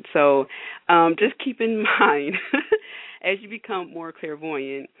distracted. So just keep in mind, as you become more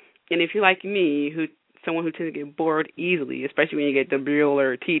clairvoyant, and if you're like me, someone who tends to get bored easily, especially when you get the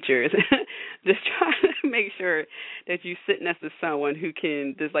Bueller teachers, just try to make sure that you sit next to someone who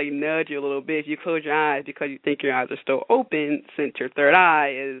can just like nudge you a little bit if you close your eyes, because you think your eyes are still open, since your third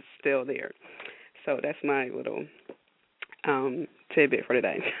eye is still there. So that's my little tidbit for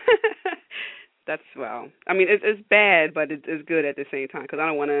today. That's, well, I mean, it's bad, but it's good at the same time, because I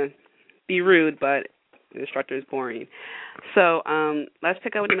don't want to be rude, but the instructor is boring. So let's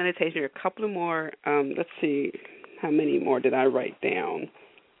pick up with the meditation. There are a couple of more. Let's see, how many more did I write down?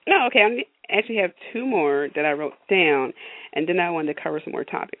 No, okay, I actually have two more that I wrote down, and then I wanted to cover some more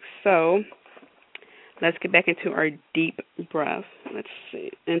topics. So let's get back into our deep breath. Let's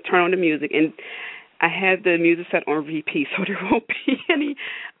see, and turn on the music. And I had the music set on repeat, so there won't be any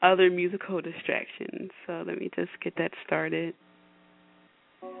other musical distractions. So let me just get that started.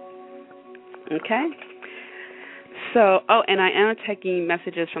 Okay. So, and I am taking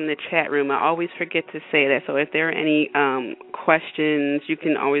messages from the chat room. I always forget to say that. So if there are any questions, you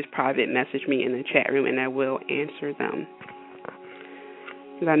can always private message me in the chat room, and I will answer them.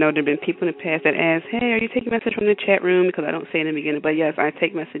 Because I know there have been people in the past that ask, hey, are you taking messages from the chat room? Because I don't say it in the beginning. But, yes, I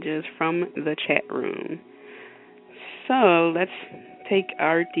take messages from the chat room. So let's take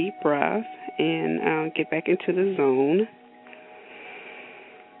our deep breath and get back into the zone.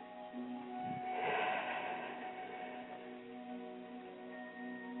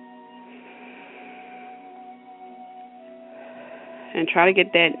 And try to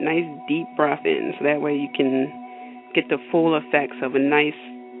get that nice deep breath in, so that way you can get the full effects of a nice,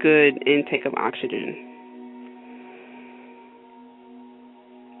 good intake of oxygen.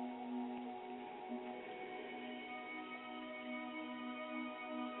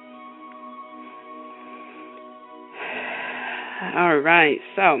 All right,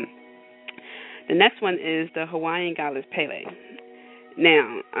 so the next one is the Hawaiian goddess Pele.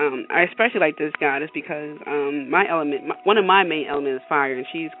 Now, I especially like this goddess because my element, one of my main elements is fire, and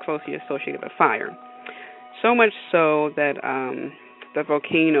she's closely associated with fire. So much so that the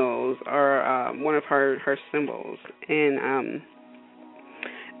volcanoes are one of her symbols, and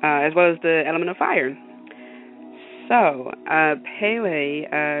as well as the element of fire. So, Pele,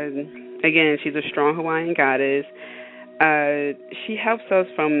 again, she's a strong Hawaiian goddess. She helps us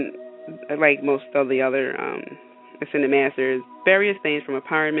from, like most of the other Ascended Masters, various things from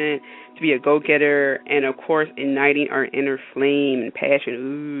empowerment to be a go-getter, and of course igniting our inner flame and passion.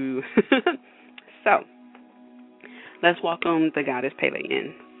 Ooh. So let's welcome the goddess Pele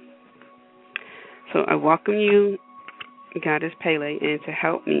in. So I welcome you, goddess Pele, in to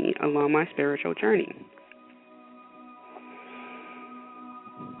help me along my spiritual journey.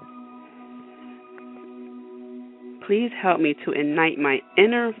 Please help me to ignite my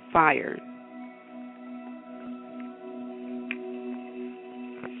inner fire.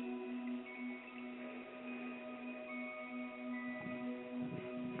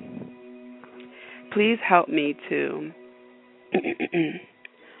 Please help me to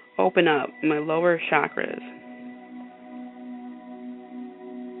open up my lower chakras.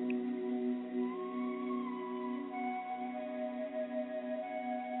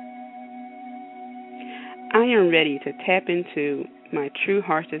 I am ready to tap into my true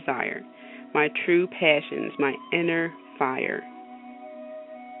heart's desire, my true passions, my inner fire.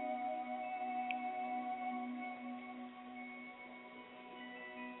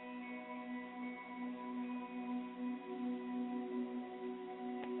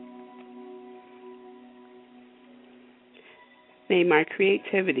 May my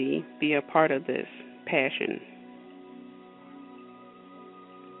creativity be a part of this passion.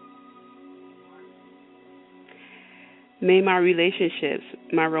 May my relationships,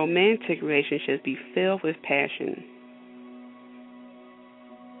 my romantic relationships, be filled with passion.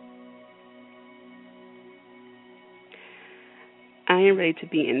 I am ready to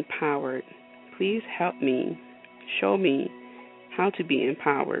be empowered. Please help me, show me how to be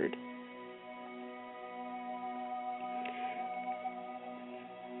empowered.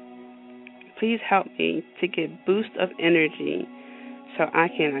 Please help me to get a boost of energy so I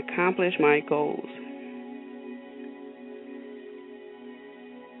can accomplish my goals.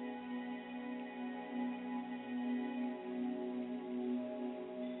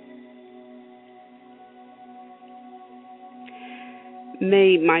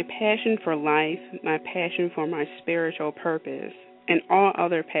 May my passion for life, my passion for my spiritual purpose, and all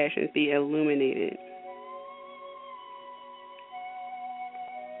other passions be illuminated.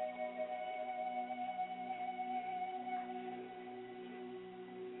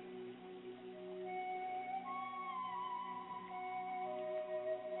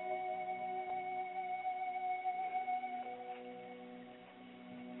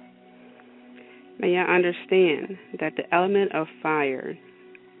 May I understand that the element of fire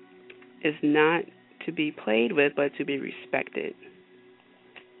is not to be played with, but to be respected.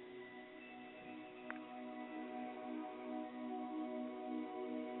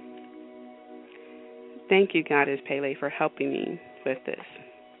 Thank you, Goddess Pele, for helping me with this.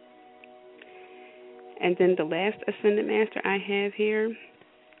 And then the last Ascended Master I have here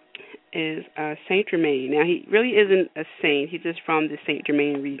is Saint Germain. Now, he really isn't a saint. He's just from the Saint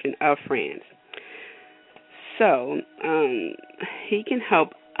Germain region of France. So, he can help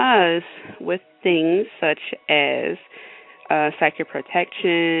us with things such as psychic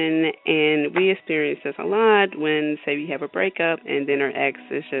protection, and we experience this a lot when, say, we have a breakup, and then our ex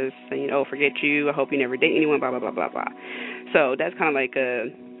is just saying, oh, forget you, I hope you never date anyone, blah, blah, blah, blah, blah. So that's kind of like a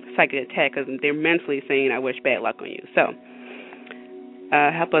psychic attack, because they're mentally saying, I wish bad luck on you. So,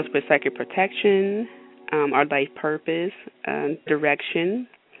 help us with psychic protection, our life purpose, direction,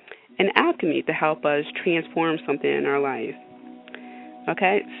 and alchemy to help us transform something in our life.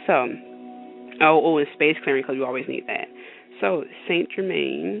 Okay, so, and space clearing, because we always need that. So, Saint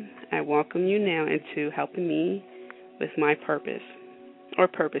Germain, I welcome you now into helping me with my purpose, or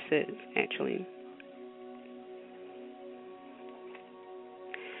purposes, actually.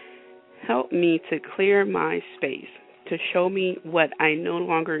 Help me to clear my space, to show me what I no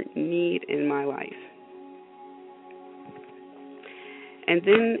longer need in my life. And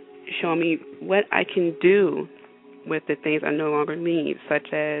then show me what I can do with the things I no longer need,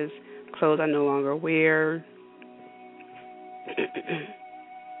 such as clothes I no longer wear.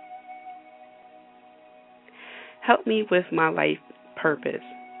 Help me with my life purpose.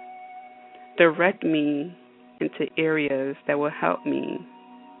 Direct me into areas that will help me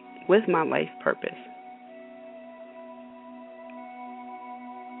with my life purpose.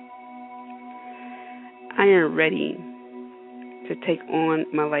 I am ready to take on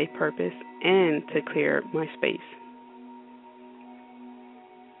my life purpose and to clear my space.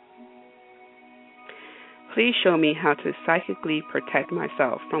 Please show me how to psychically protect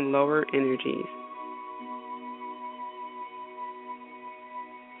myself from lower energies.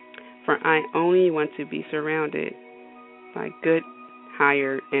 For I only want to be surrounded by good,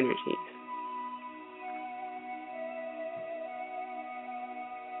 higher energies.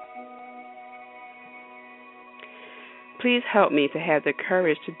 Please help me to have the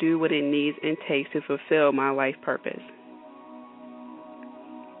courage to do what it needs and takes to fulfill my life purpose.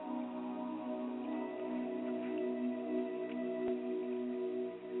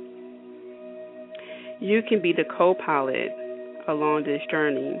 You can be the co-pilot along this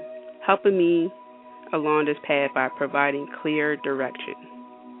journey, helping me along this path by providing clear direction.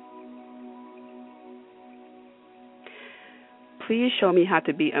 please show me how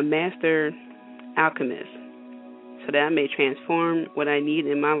to be a master alchemist so that I may transform what I need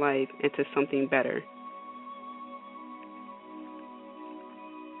in my life into something better.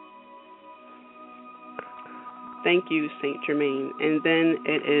 Thank you, Saint Germain. And then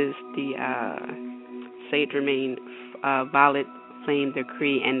it is the Saint Germain Violet Flame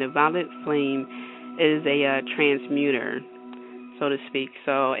Decree, and the Violet Flame is a transmuter, so to speak.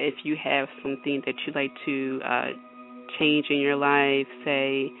 So if you have something that you'd like to change in your life,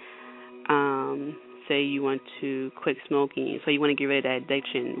 say you want to quit smoking, so you want to get rid of that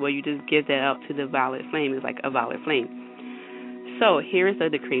addiction, well, you just give that up to the Violet Flame. It's like a Violet Flame. So here's the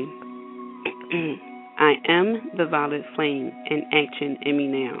decree. I am the Violet Flame in action in me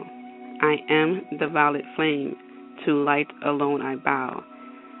now. I am the Violet Flame, to light alone I bow.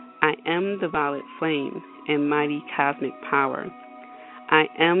 I am the Violet Flame in mighty cosmic power. I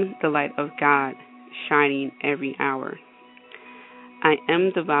am the light of God, shining every hour. I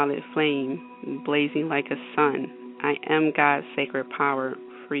am the Violet Flame, blazing like a sun. I am God's sacred power,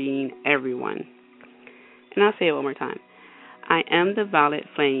 freeing everyone. And I'll say it one more time. I am the Violet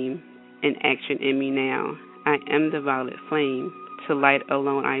Flame in action in me now. I am the Violet Flame, to light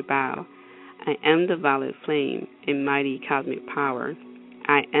alone I bow. I am the Violet Flame in mighty cosmic power.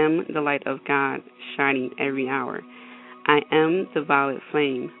 I am the light of God, shining every hour. I am the Violet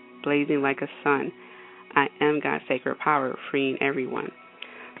Flame, blazing like a sun. I am God's sacred power, freeing everyone.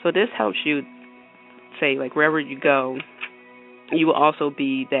 So this helps you say, like, wherever you go, you will also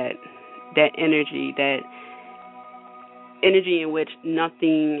be that energy, in which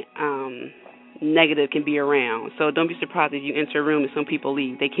nothing negative can be around. So don't be surprised if you enter a room and some people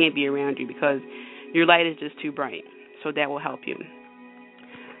leave. They can't be around you because your light is just too bright. So that will help you.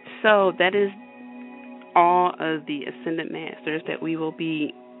 So that is all of the Ascended Masters that we will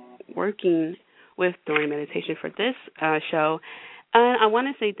be working with during meditation for this show. I want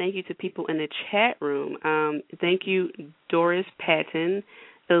to say thank you to people in the chat room. Thank you, Doris Patton,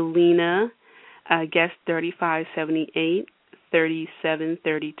 Alina, guest 3578,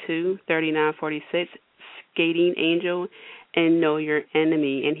 3732, 3946, Skating Angel, and Know Your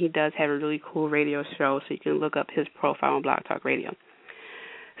Enemy. And he does have a really cool radio show, so you can look up his profile on Blog Talk Radio.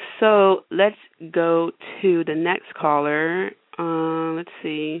 So let's go to the next caller. Let's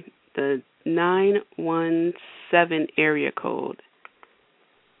see, the 917 area code.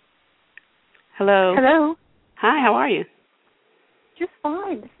 Hello. Hello. Hi, how are you? Just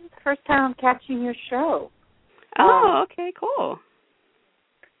fine. This is the first time I'm catching your show. Oh, okay, cool.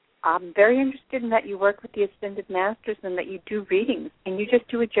 I'm very interested in that you work with the Ascended Masters and that you do readings. Can you just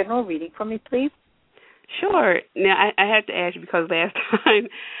do a general reading for me, please? Sure. Now, I had to ask you because last time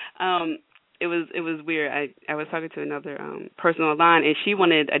it was weird. I was talking to another person online, and she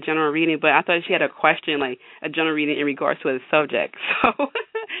wanted a general reading, but I thought she had a question, like a general reading in regards to a subject.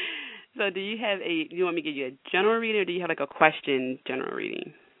 So do you want me to give you a general reading, or do you have like a question general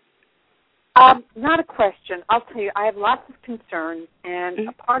reading? Not a question. I'll tell you, I have lots of concerns, and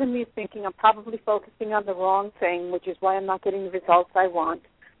a part of me is thinking I'm probably focusing on the wrong thing, which is why I'm not getting the results I want.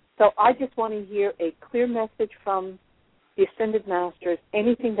 So I just want to hear a clear message from the Ascended Masters,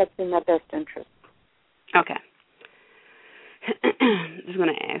 anything that's in my best interest. Okay. Just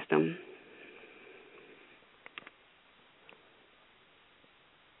going to ask them.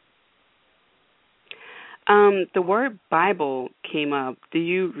 The word Bible came up. Do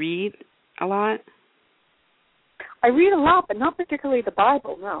you read a lot? I read a lot, but not particularly the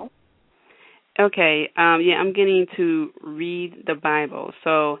Bible, no. Okay. I'm getting to read the Bible.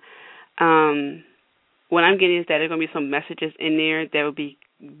 So what I'm getting is that there are going to be some messages in there that will be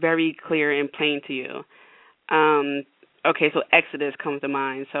very clear and plain to you. Okay, so Exodus comes to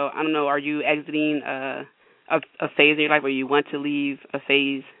mind. So I don't know, are you exiting a phase in your life, or you want to leave a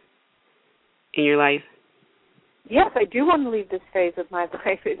phase in your life? Yes, I do want to leave this phase of my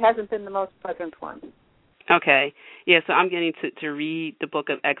life. It hasn't been the most pleasant one. Okay. Yeah, so I'm getting to read the book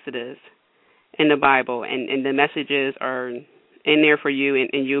of Exodus in the Bible, and the messages are in there for you,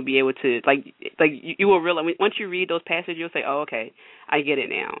 and you'll be able to, you will realize, once you read those passages, you'll say, oh, okay, I get it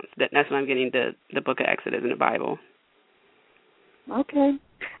now. That's when I'm getting the book of Exodus in the Bible. Okay.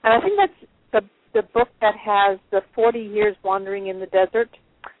 And I think that's the book that has the 40 years wandering in the desert,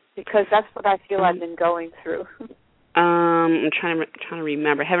 because that's what I feel I've been going through. I'm trying to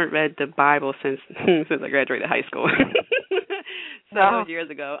remember. I haven't read the Bible since I graduated high school. That was years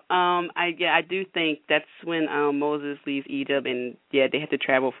ago. I do think that's when Moses leaves Egypt, and they have to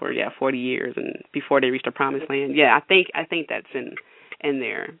travel for 40 years and before they reach the Promised Land. Yeah, I think that's in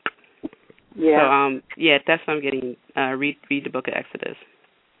there. Yeah. So that's what I'm getting. Read the book of Exodus.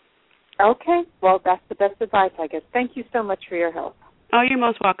 Okay. Well, that's the best advice, I guess. Thank you so much for your help. Oh, you're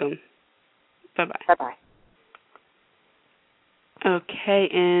most welcome. Bye-bye. Bye-bye. Okay,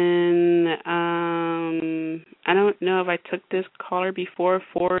 and I don't know if I took this caller before,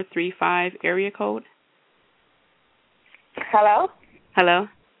 435 area code. Hello? Hello?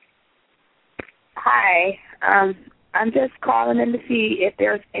 Hi. I'm just calling in to see if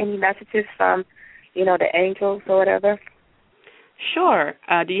there's any messages from, the angels or whatever. Sure.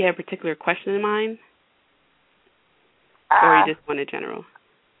 Do you have a particular question in mind? Or you just want a general?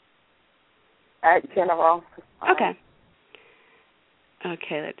 General. Okay.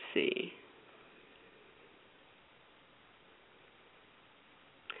 Okay, let's see.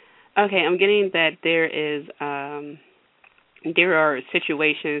 Okay, I'm getting that there are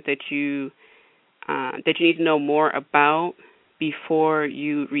situations that you need to know more about before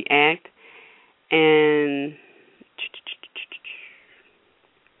you react. And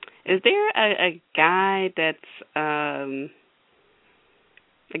is there a guy that's I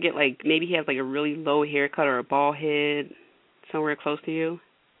get maybe he has a really low haircut or a bald head somewhere close to you?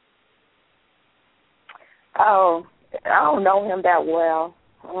 Oh, I don't know him that well.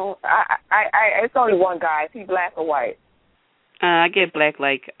 It's only one guy. Is he black or white? I get black,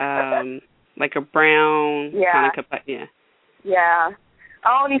 like a brown kind of yeah. Yeah.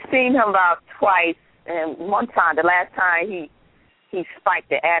 I only seen him about twice, and one time, the last time he spiked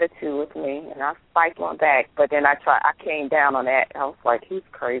the attitude with me, and I spiked one back. But then I came down on that. I was like, he's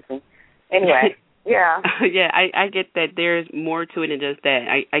crazy. Anyway, yeah. Yeah, I get that there's more to it than just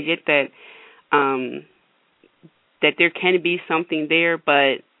that. I get that that there can be something there,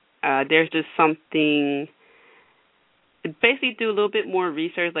 but there's just something. Basically, do a little bit more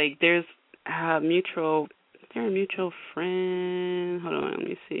research. There's mutual. Is there a mutual friend? Hold on, let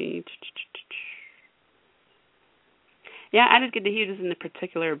me see. Yeah, I just get that he was just in a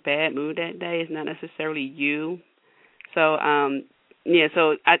particular bad mood that day. It's not necessarily you. So, yeah.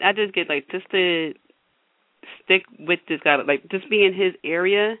 So I just get just to stick with this guy, just be in his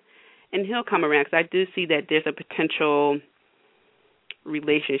area, and he'll come around. Because I do see that there's a potential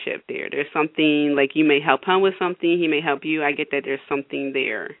relationship there. There's something you may help him with something, he may help you. I get that there's something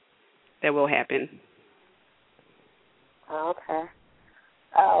there that will happen. Okay.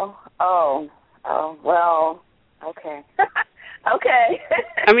 Oh, well, okay. Okay.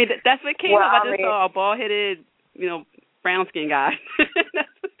 I mean, that's what came up. I just saw a bald-headed, brown-skinned guy. That's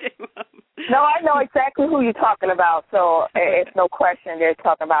what came up. No, I know exactly who you're talking about, so it's no question they're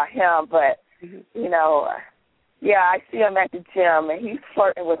talking about him, but, yeah, I see him at the gym, and he's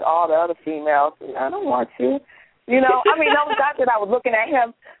flirting with all the other females. I don't want you. I mean, no, not that I was looking at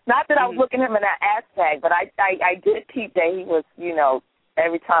him, not that I was looking at him in that aspect, but I did peep that he was,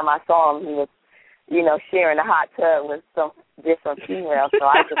 every time I saw him, he was, sharing a hot tub with some different females. So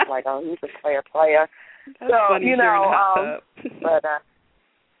I just oh, he's a player. That's so, funny, but,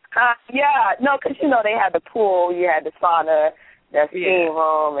 yeah, no, because, they had the pool, you had the sauna, the steam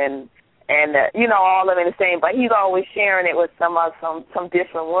room, and all of them in the same. But he's always sharing it with some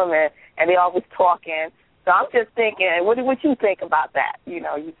different women, and they always talking. So I'm just thinking, what you think about that? He's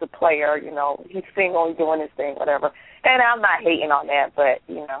a player. He's single, he's doing his thing, whatever. And I'm not hating on that, but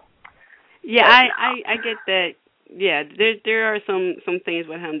Yeah, I get that. Yeah, there are some things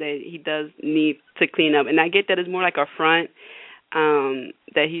with him that he does need to clean up, and I get that it's more like a front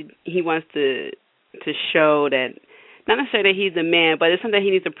that he wants to show that. Not necessarily that he's the man, but it's something that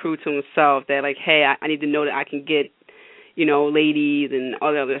he needs to prove to himself that, hey, I need to know that I can get, ladies and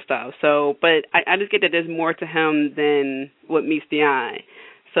all the other stuff. So, but I just get that there's more to him than what meets the eye.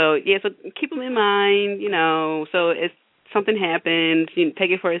 So, yeah, so keep him in mind, so if something happens,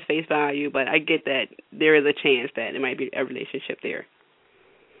 take it for his face value, but I get that there is a chance that there might be a relationship there.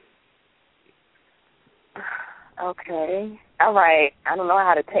 Okay. All right. I don't know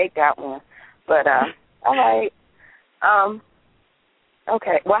how to take that one, but all right.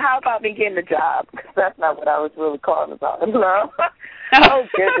 Okay. Well, how about me getting a job? Because that's not what I was really calling about. No. Oh,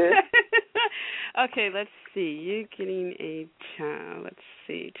 goodness. Okay, let's see. You're getting a job. Let's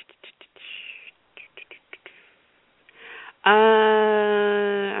see.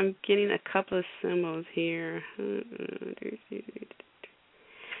 I'm getting a couple of symbols here. Do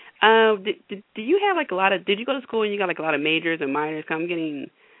you have a lot of? Did you go to school and you got a lot of majors and minors? I'm getting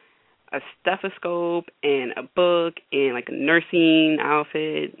a stethoscope and a book and a nursing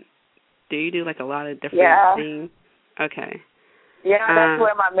outfit. Do you do a lot of different things? Okay. Yeah, that's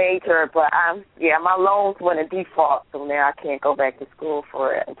where my major, but my loans went in default, so now I can't go back to school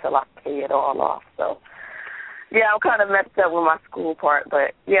for it until I pay it all off. So, yeah, I'm kind of messed up with my school part,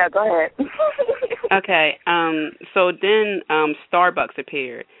 but yeah, go ahead. Okay. So then Starbucks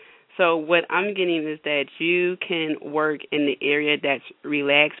appeared. So what I'm getting is that you can work in the area that's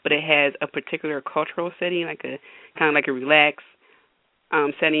relaxed, but it has a particular cultural setting, like a kind of like a relaxed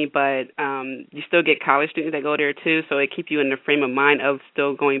setting, but you still get college students that go there too, so it keeps you in the frame of mind of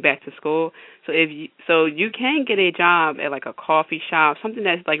still going back to school. So you can get a job at like a coffee shop, something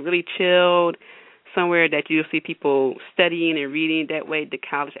that's like really chilled, somewhere that you'll see people studying and reading. That way the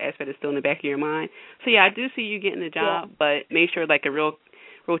college aspect is still in the back of your mind. So yeah, I do see you getting a job, but make sure like a real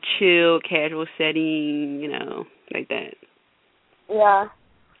chill, casual setting, like that. Yeah.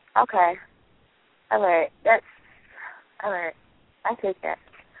 Okay. All right. That's all right. I take that.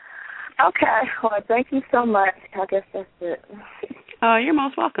 Okay. Well, thank you so much. I guess that's it. Oh, you're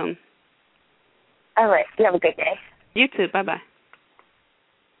most welcome. All right. You have a good day. You too. Bye-bye.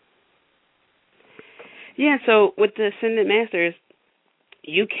 Yeah, so with the Ascendant Masters,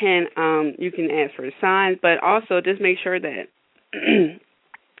 you can ask for signs, but also just make sure that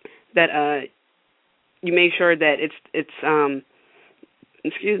you make sure that it's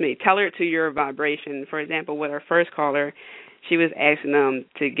tailor it to your vibration. For example, with our first caller, she was asking them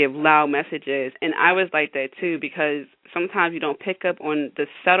to give loud messages, and I was like that too, because sometimes you don't pick up on the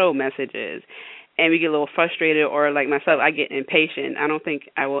subtle messages, and we get a little frustrated, or like myself, I get impatient. I don't think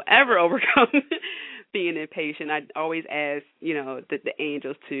I will ever overcome being impatient. I always ask, the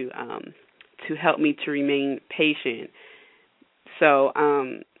angels to help me to remain patient. So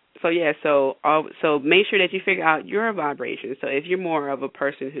make sure that you figure out your vibration. So if you're more of a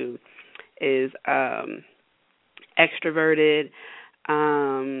person who is extroverted,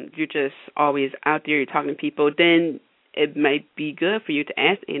 you're just always out there, you're talking to people, then it might be good for you to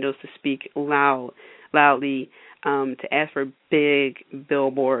ask angels to speak loudly, to ask for big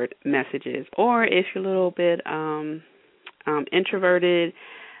billboard messages. Or if you're a little bit introverted,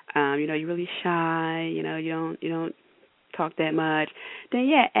 you're really shy, you don't talk that much, then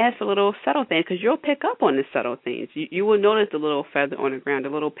ask for little subtle things, because you'll pick up on the subtle things. You will notice the little feather on the ground, the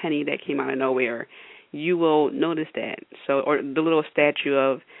little penny that came out of nowhere. You will notice that. So, or the little statue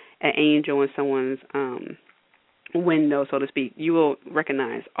of an angel in someone's window, so to speak. You will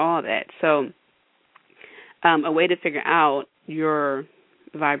recognize all that. So, a way to figure out your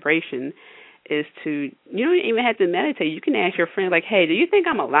vibration is to, you don't even have to meditate. You can ask your friend, like, hey, do you think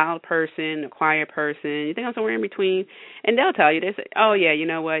I'm a loud person, a quiet person? You think I'm somewhere in between? And they'll tell you, they say, oh, yeah, you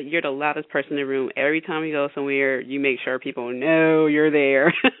know what? You're the loudest person in the room. Every time you go somewhere, you make sure people know you're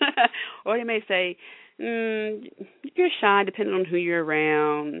there. Or they may say, you're shy depending on who you're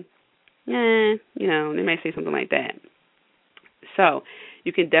around. They may say something like that. So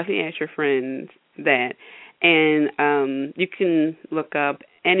you can definitely ask your friends that. And you can look up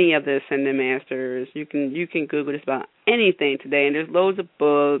any of the Ascendant Masters. You can Google just about anything today, and there's loads of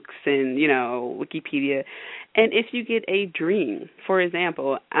books and, Wikipedia. And if you get a dream, for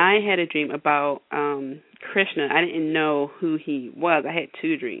example, I had a dream about Krishna. I didn't know who he was. I had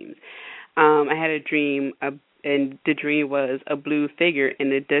two dreams. I had a dream, and the dream was a blue figure in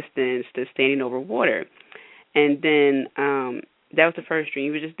the distance just standing over water. And then that was the first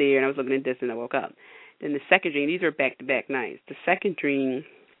dream. He was just there, and I was looking at the distance, and I woke up. Then the second dream, these are back-to-back nights. The second dream,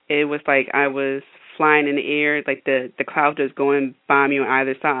 it was like I was flying in the air, like the clouds just going by me on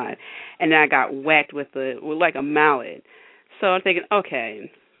either side. And then I got whacked with like a mallet. So I'm thinking,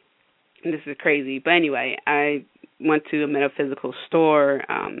 okay, this is crazy. But anyway, I went to a metaphysical store.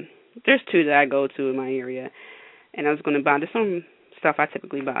 There's two that I go to in my area. And I was going to buy some stuff I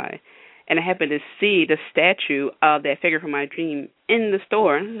typically buy. And I happened to see the statue of that figure from my dream in the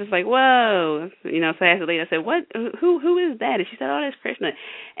store. And I was just like, whoa. So I asked the lady, I said, what? Who is that? And she said, oh, that's Krishna.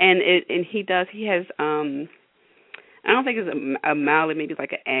 And he has, I don't think it's a mallet, maybe it's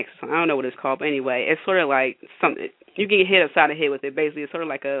like an axe or something. I don't know what it's called. But anyway, it's sort of like something, you can get hit upside the head with it. Basically, it's sort of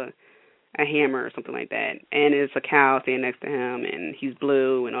like a hammer or something like that. And it's a cow standing next to him, and he's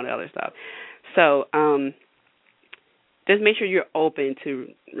blue and all that other stuff. So, just make sure you're open to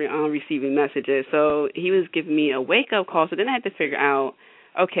receiving messages. So he was giving me a wake-up call, so then I had to figure out,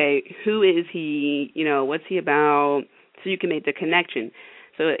 okay, who is he, what's he about, so you can make the connection.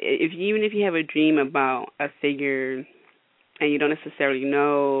 So even if you have a dream about a figure and you don't necessarily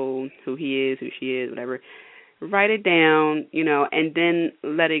know who he is, who she is, whatever, write it down, and then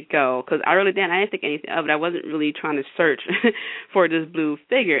let it go. Because I wrote it down. I didn't think anything of it. I wasn't really trying to search for this blue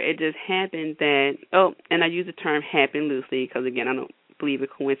figure. It just happened that, and I use the term happen loosely because, again, I don't believe in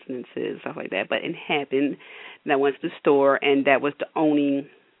coincidences, stuff like that. But it happened that I went to the store, and that was the only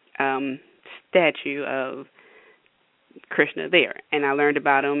statue of Krishna there. And I learned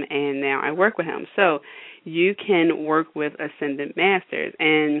about him, and now I work with him. So you can work with Ascendant Masters.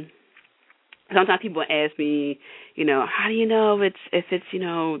 And sometimes people ask me, how do you know if it's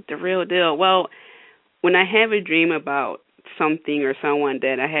the real deal? Well, when I have a dream about something or someone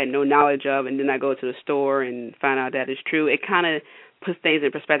that I had no knowledge of, and then I go to the store and find out that it's true, it kind of puts things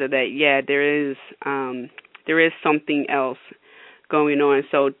in perspective that, there is something else going on.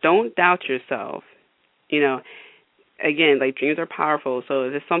 So don't doubt yourself. Again, like, dreams are powerful. So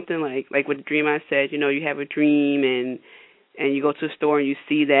if it's something like with the dream I said, you have a dream and you go to the store and you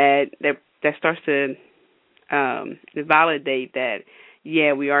see that starts to validate that,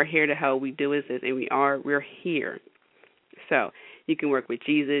 we are here to help. We do exist, and we're here. So you can work with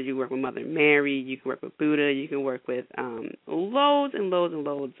Jesus, you can work with Mother Mary, you can work with Buddha, you can work with loads and loads and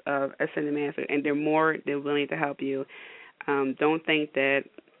loads of ascended masters, and they're more than willing to help you. Don't think that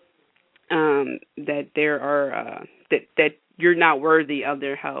that there are that you're not worthy of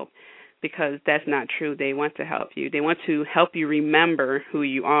their help, because that's not true. They want to help you. They want to help you remember who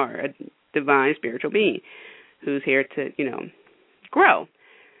you are, a divine spiritual being who's here to, grow.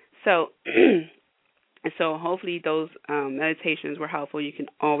 So, so hopefully those meditations were helpful. You can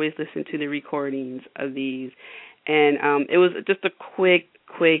always listen to the recordings of these. And it was just a quick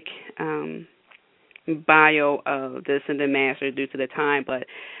bio of the Ascended Master due to the time, but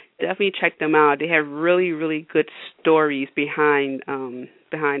definitely check them out. They have really, really good stories they have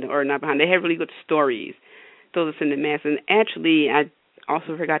really good stories, those Ascended Masters. And actually, I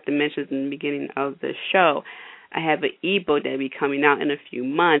also forgot to mention in the beginning of the show, I have an ebook that will be coming out in a few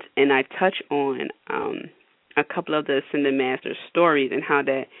months, and I touch on a couple of the Ascended Master stories and how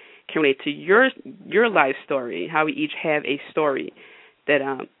that can relate to your life story, how we each have a story that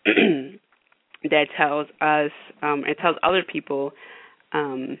that tells us and tells other people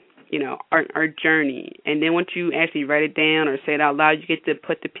our journey. And then once you actually write it down or say it out loud, you get to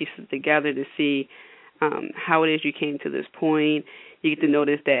put the pieces together to see how it is you came to this point. You get to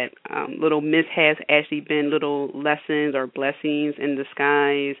notice that little mishaps actually been little lessons or blessings in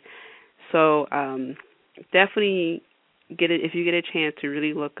disguise. So definitely if you get a chance to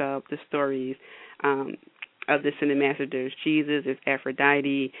really look up the stories of the Ascended Master. There's Jesus, there's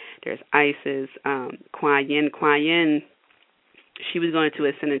Aphrodite, there's Isis, Kuan Yin. Kuan Yin, she was going to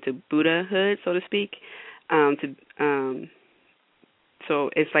ascend into Buddhahood, so to speak. So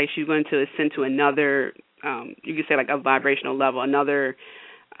it's like she's going to ascend to another, you could say like a vibrational level, another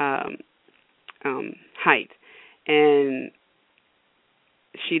height. And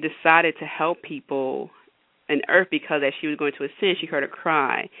she decided to help people on Earth because as she was going to ascend, she heard a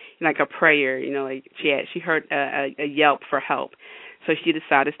cry, like a prayer, like she heard a yelp for help. So she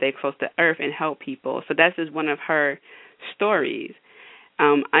decided to stay close to Earth and help people. So that's just one of her stories.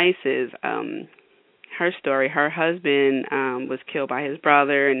 Isis, her story, her husband was killed by his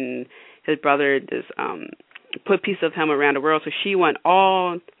brother, and his brother just put pieces of him around the world. So she went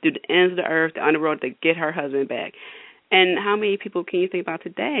all through the ends of the earth, the underworld, to get her husband back. And how many people can you think about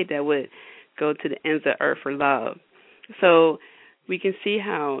today that would go to the ends of the earth for love? So we can see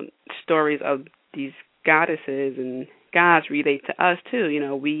how stories of these goddesses and gods relate to us too.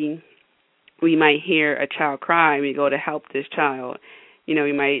 We might hear a child cry and we go to help this child.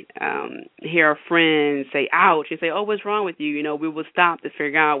 We might hear a friend say, ouch, and say, oh, what's wrong with you? We will stop to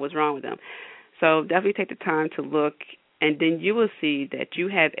figure out what's wrong with them. So definitely take the time to look, and then you will see that you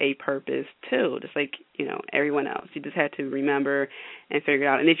have a purpose too, just like, everyone else. You just have to remember and figure it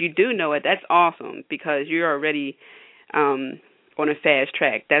out. And if you do know it, that's awesome, because you're already on a fast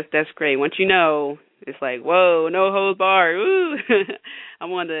track. That's great. Once you know, it's like, whoa, no holds barred. Woo!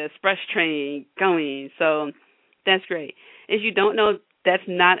 I'm on the express train going. So that's great. If you don't know, that's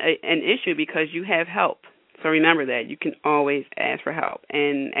not an issue, because you have help. So remember that. You can always ask for help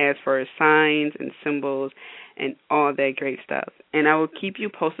and ask for signs and symbols and all that great stuff. And I will keep you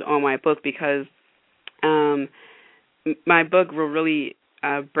posted on my book, because my book will really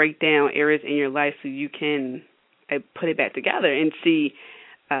break down areas in your life so you can put it back together and see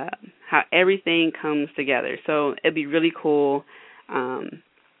how everything comes together. So it'd be really cool.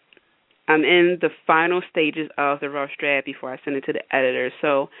 I'm in the final stages of the rough draft before I send it to the editor.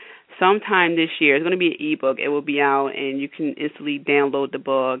 So sometime this year, it's going to be an ebook. It will be out, and you can instantly download the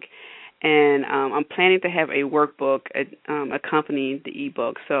book. And I'm planning to have a workbook accompanying the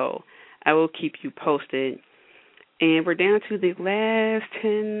ebook. So I will keep you posted. And we're down to the last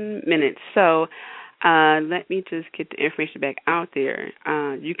 10 minutes. So let me just get the information back out there.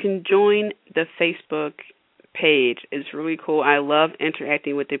 You can join the Facebook page. It's really cool. I love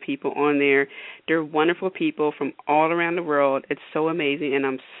interacting with the people on there. They're wonderful people from all around the world. It's so amazing, and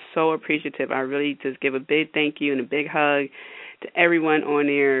I'm so appreciative. I really just give a big thank you and a big hug to everyone on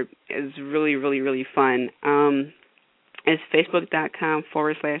there. It's really, really, really fun. It's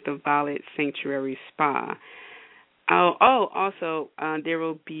facebook.com/The Violet Sanctuary Spa. Also, there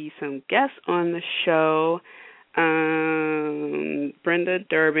will be some guests on the show. Brenda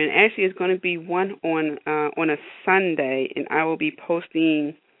Durbin. Actually, it's going to be one on a Sunday, and I will be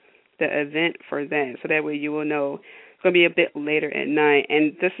posting the event for that, so that way you will know. It's going to be a bit later at night,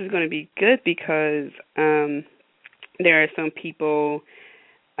 and this is going to be good because there are some people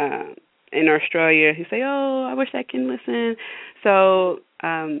in Australia who say, "Oh, I wish I can listen." So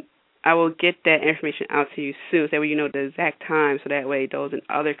I will get that information out to you soon, so that way you know the exact time, so that way those in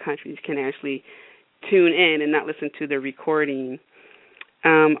other countries can actually tune in and not listen to the recording.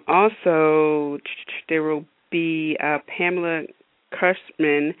 Also, there will be Pamela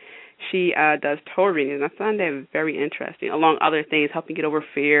Kursman. She does tarot readings, and I found that very interesting, along other things, helping get over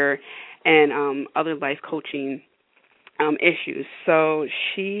fear and other life coaching issues. So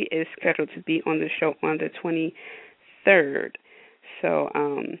she is scheduled to be on the show on the 23rd. So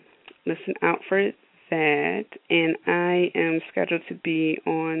listen out for that. And I am scheduled to be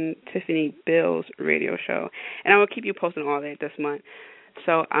on Tiffany Bill's radio show, and I will keep you posted on all that this month.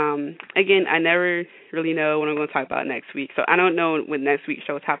 So, again, I never really know what I'm going to talk about next week. So I don't know what next week's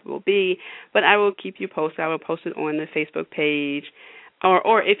show topic will be, but I will keep you posted. I will post it on the Facebook page.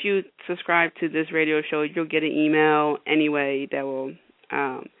 Or if you subscribe to this radio show, you'll get an email anyway that will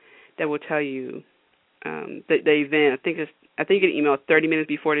tell you the event. I think you get an email 30 minutes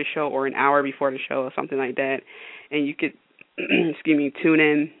before the show or an hour before the show or something like that, and you could tune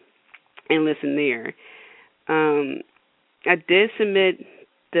in and listen there. I did submit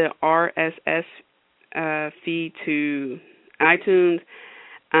the RSS feed to iTunes.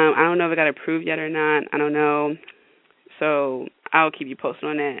 I don't know if it got approved yet or not. I don't know. So I'll keep you posted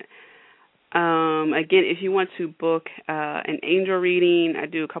on that. Again, if you want to book an angel reading, I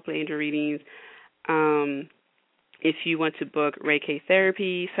do a couple of angel readings. If you want to book Reiki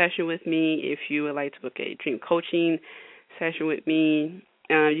therapy session with me, if you would like to book a dream coaching session with me,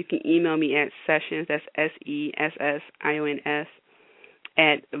 you can email me at sessions, that's SESSIONS,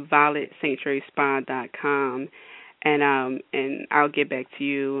 at violetsanctuaryspa.com, and I'll get back to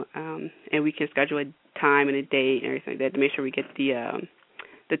you, and we can schedule a time and a date and everything like that to make sure we get the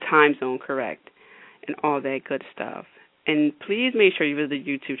time zone correct and all that good stuff. And please make sure you visit the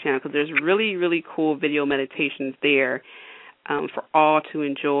YouTube channel, because there's really, really cool video meditations there for all to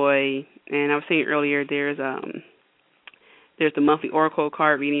enjoy. And I was saying earlier, there's the monthly oracle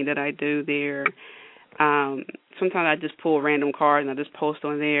card reading that I do there. Sometimes I just pull random cards and I just post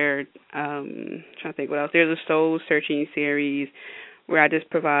on there. Trying to think what else. There's a soul searching series where I just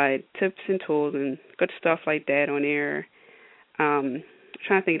provide tips and tools and good stuff like that on there. Trying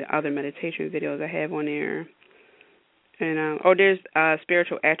to think of the other meditation videos I have on there. And there's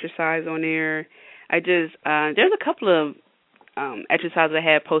spiritual exercise on there. There's a couple of exercises I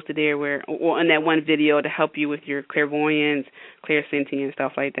had posted there or in that one video to help you with your clairvoyance, clairsentient, and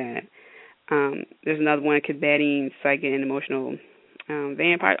stuff like that. There's another one, combating psychic and emotional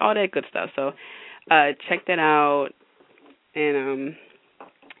vampire, all that good stuff. So check that out and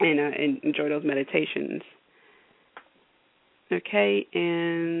enjoy those meditations. Okay,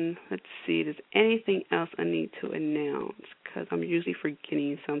 and let's see, there's anything else I need to announce, because I'm usually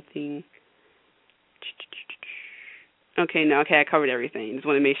forgetting something. Okay, I covered everything. Just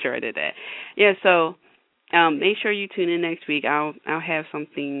want to make sure I did that. Yeah, so make sure you tune in next week. I'll have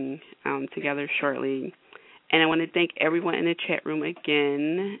something together shortly. And I want to thank everyone in the chat room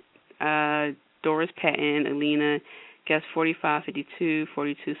again. Doris Patton, Alina, Guest 4552,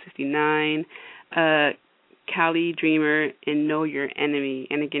 4269, Cali Dreamer, and Know Your Enemy.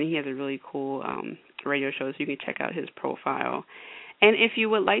 And again, he has a really cool radio show, so you can check out his profile. And if you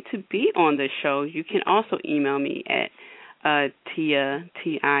would like to be on the show, you can also email me at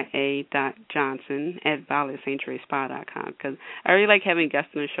tia.johnson at violetsanctuaryspa.com, because I really like having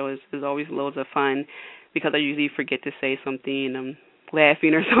guests on the show. It's always loads of fun, because I usually forget to say something and I'm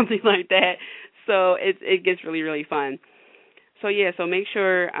laughing or something like that. So it gets really, really fun. So so make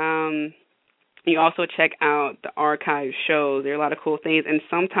sure you also check out the archive shows. There are a lot of cool things, and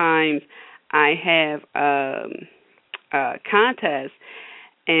sometimes I have contests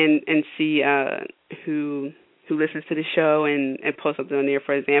and see who listens to the show and post something on there.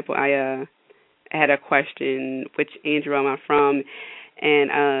 For example, I had a question, which angel am I from,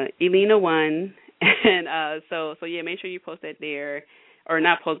 and Elena won, and so make sure you post that there, or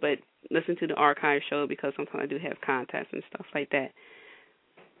not post, but listen to the archive show, because sometimes I do have contests and stuff like that.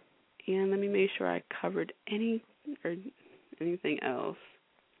 And let me make sure I covered anything else.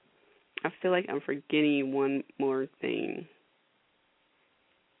 I feel like I'm forgetting one more thing.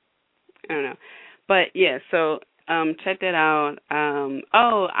 I don't know. But, so check that out.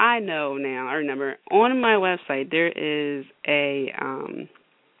 Oh, I know now. I remember. On my website, there is a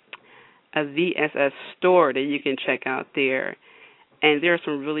VSS store that you can check out there. And there are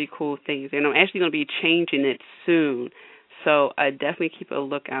some really cool things. And I'm actually going to be changing it soon. So definitely keep a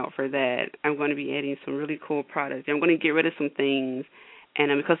lookout for that. I'm going to be adding some really cool products. I'm going to get rid of some things,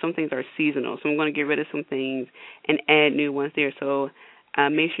 and because some things are seasonal, so I'm going to get rid of some things and add new ones there. So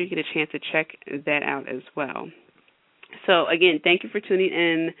make sure you get a chance to check that out as well. So, again, thank you for tuning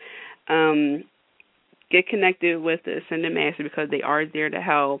in. Get connected with the Ascended Master because they are there to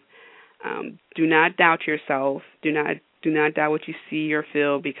help. Do not doubt yourself. Do not doubt what you see or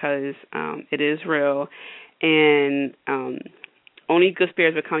feel because it is real. And only good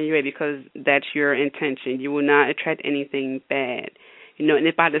spirits will come your way because that's your intention. You will not attract anything bad. And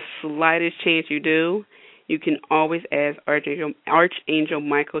if by the slightest chance you do, you can always ask Archangel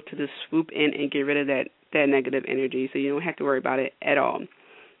Michael to just swoop in and get rid of that negative energy, so you don't have to worry about it at all.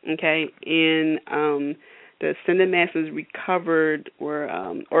 Okay? And the Ascended Masters recovered were,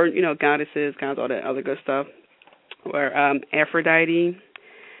 goddesses, gods, all that other good stuff, were Aphrodite,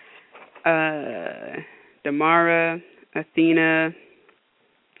 Damara, Athena,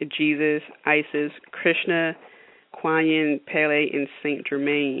 Jesus, Isis, Krishna, Kuan Yin, Pele, and Saint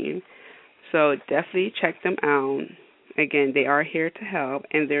Germain. So definitely check them out. Again, they are here to help,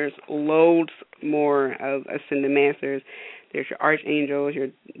 and there's loads more of Ascended Masters. There's your archangels, your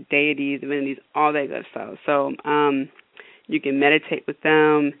deities, divinities, all that good stuff. So you can meditate with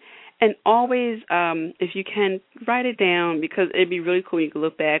them. And always, if you can, write it down because it'd be really cool. You can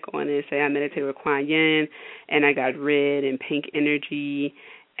look back on it and say, I meditated with Kuan Yin, and I got red and pink energy,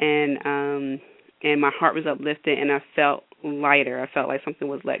 and my heart was uplifted, and I felt lighter. I felt like something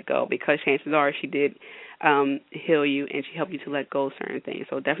was let go because chances are she did heal you, and she helped you to let go of certain things.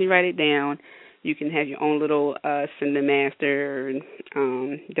 So definitely write it down. You can have your own little Ascended Master,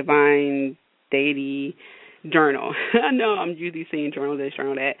 divine deity journal. I know I'm usually saying journal this,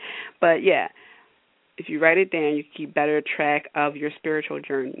 journal that. But, yeah, if you write it down, you can keep better track of your spiritual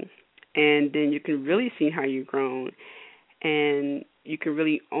journey. And then you can really see how you've grown. And you can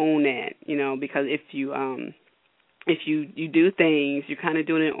really own that, because if you do things, you're kind of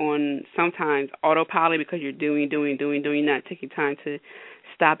doing it on sometimes autopilot because you're doing, not taking time to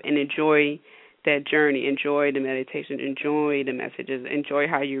stop and enjoy that journey, enjoy the meditation, enjoy the messages, enjoy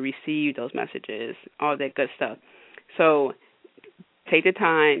how you receive those messages, all that good stuff. So take the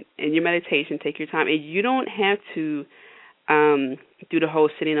time in your meditation, take your time, and you don't have to do the whole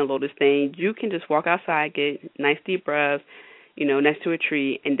sitting in a lotus thing. You can just walk outside, get nice deep breaths, next to a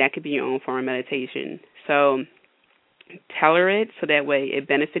tree, and that could be your own form of meditation. So tailor it so that way it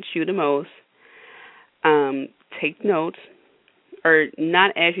benefits you the most. Take notes. Or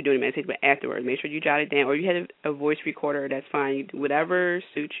not as you're doing the meditation, but afterwards. Make sure you jot it down. Or you have a voice recorder, that's fine. You do whatever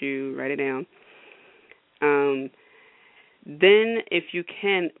suits you, write it down. Then, if you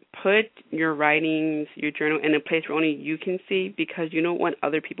can, put your writings, your journal, in a place where only you can see because you don't want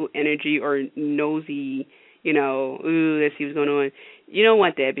other people's energy or nosy, let's see what's going on. You don't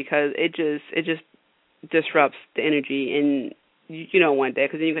want that because it just disrupts the energy, and you don't want that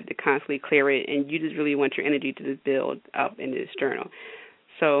because then you have to constantly clear it, and you just really want your energy to just build up in this journal.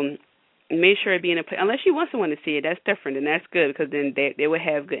 So make sure it be in a place, unless you want someone to see it, that's different, and that's good because then they will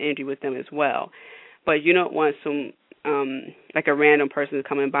have good energy with them as well. But you don't want some, like a random person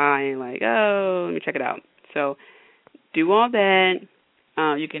coming by and like, oh, let me check it out. So do all that.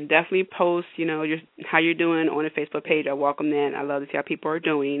 You can definitely post, how you're doing on the Facebook page. I welcome that. I love to see how people are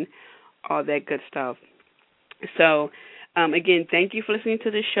doing, all that good stuff. So, again, thank you for listening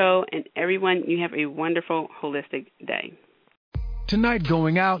to the show, and everyone, you have a wonderful, holistic day. Tonight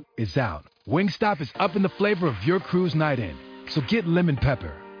going out is out. Wingstop is up in the flavor of your cruise night in. So get lemon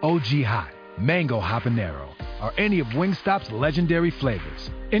pepper, OG hot, mango habanero, or any of Wingstop's legendary flavors.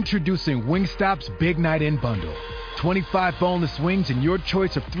 Introducing Wingstop's Big Night In Bundle. 25 boneless wings and your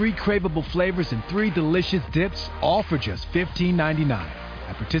choice of 3 craveable flavors and 3 delicious dips, all for just $15.99.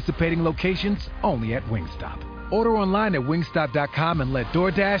 At participating locations, only at Wingstop. Order online at wingstop.com and let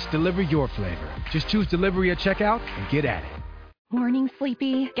DoorDash deliver your flavor. Just choose delivery at checkout and get at it. Morning,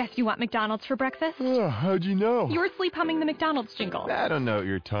 Sleepy. Guess you want McDonald's for breakfast? How'd you know? You were sleep humming the McDonald's jingle. I don't know what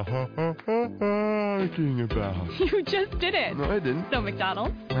you're talking about. You just did it. No, I didn't. So,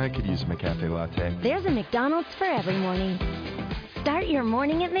 McDonald's? I could use my cafe latte. There's a McDonald's for every morning. Start your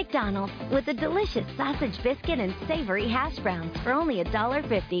morning at McDonald's with a delicious sausage biscuit and savory hash browns for only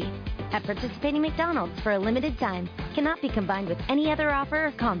 $1.50. At participating McDonald's for a limited time. Cannot be combined with any other offer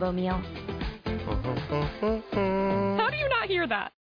or combo meal. How do you not hear that?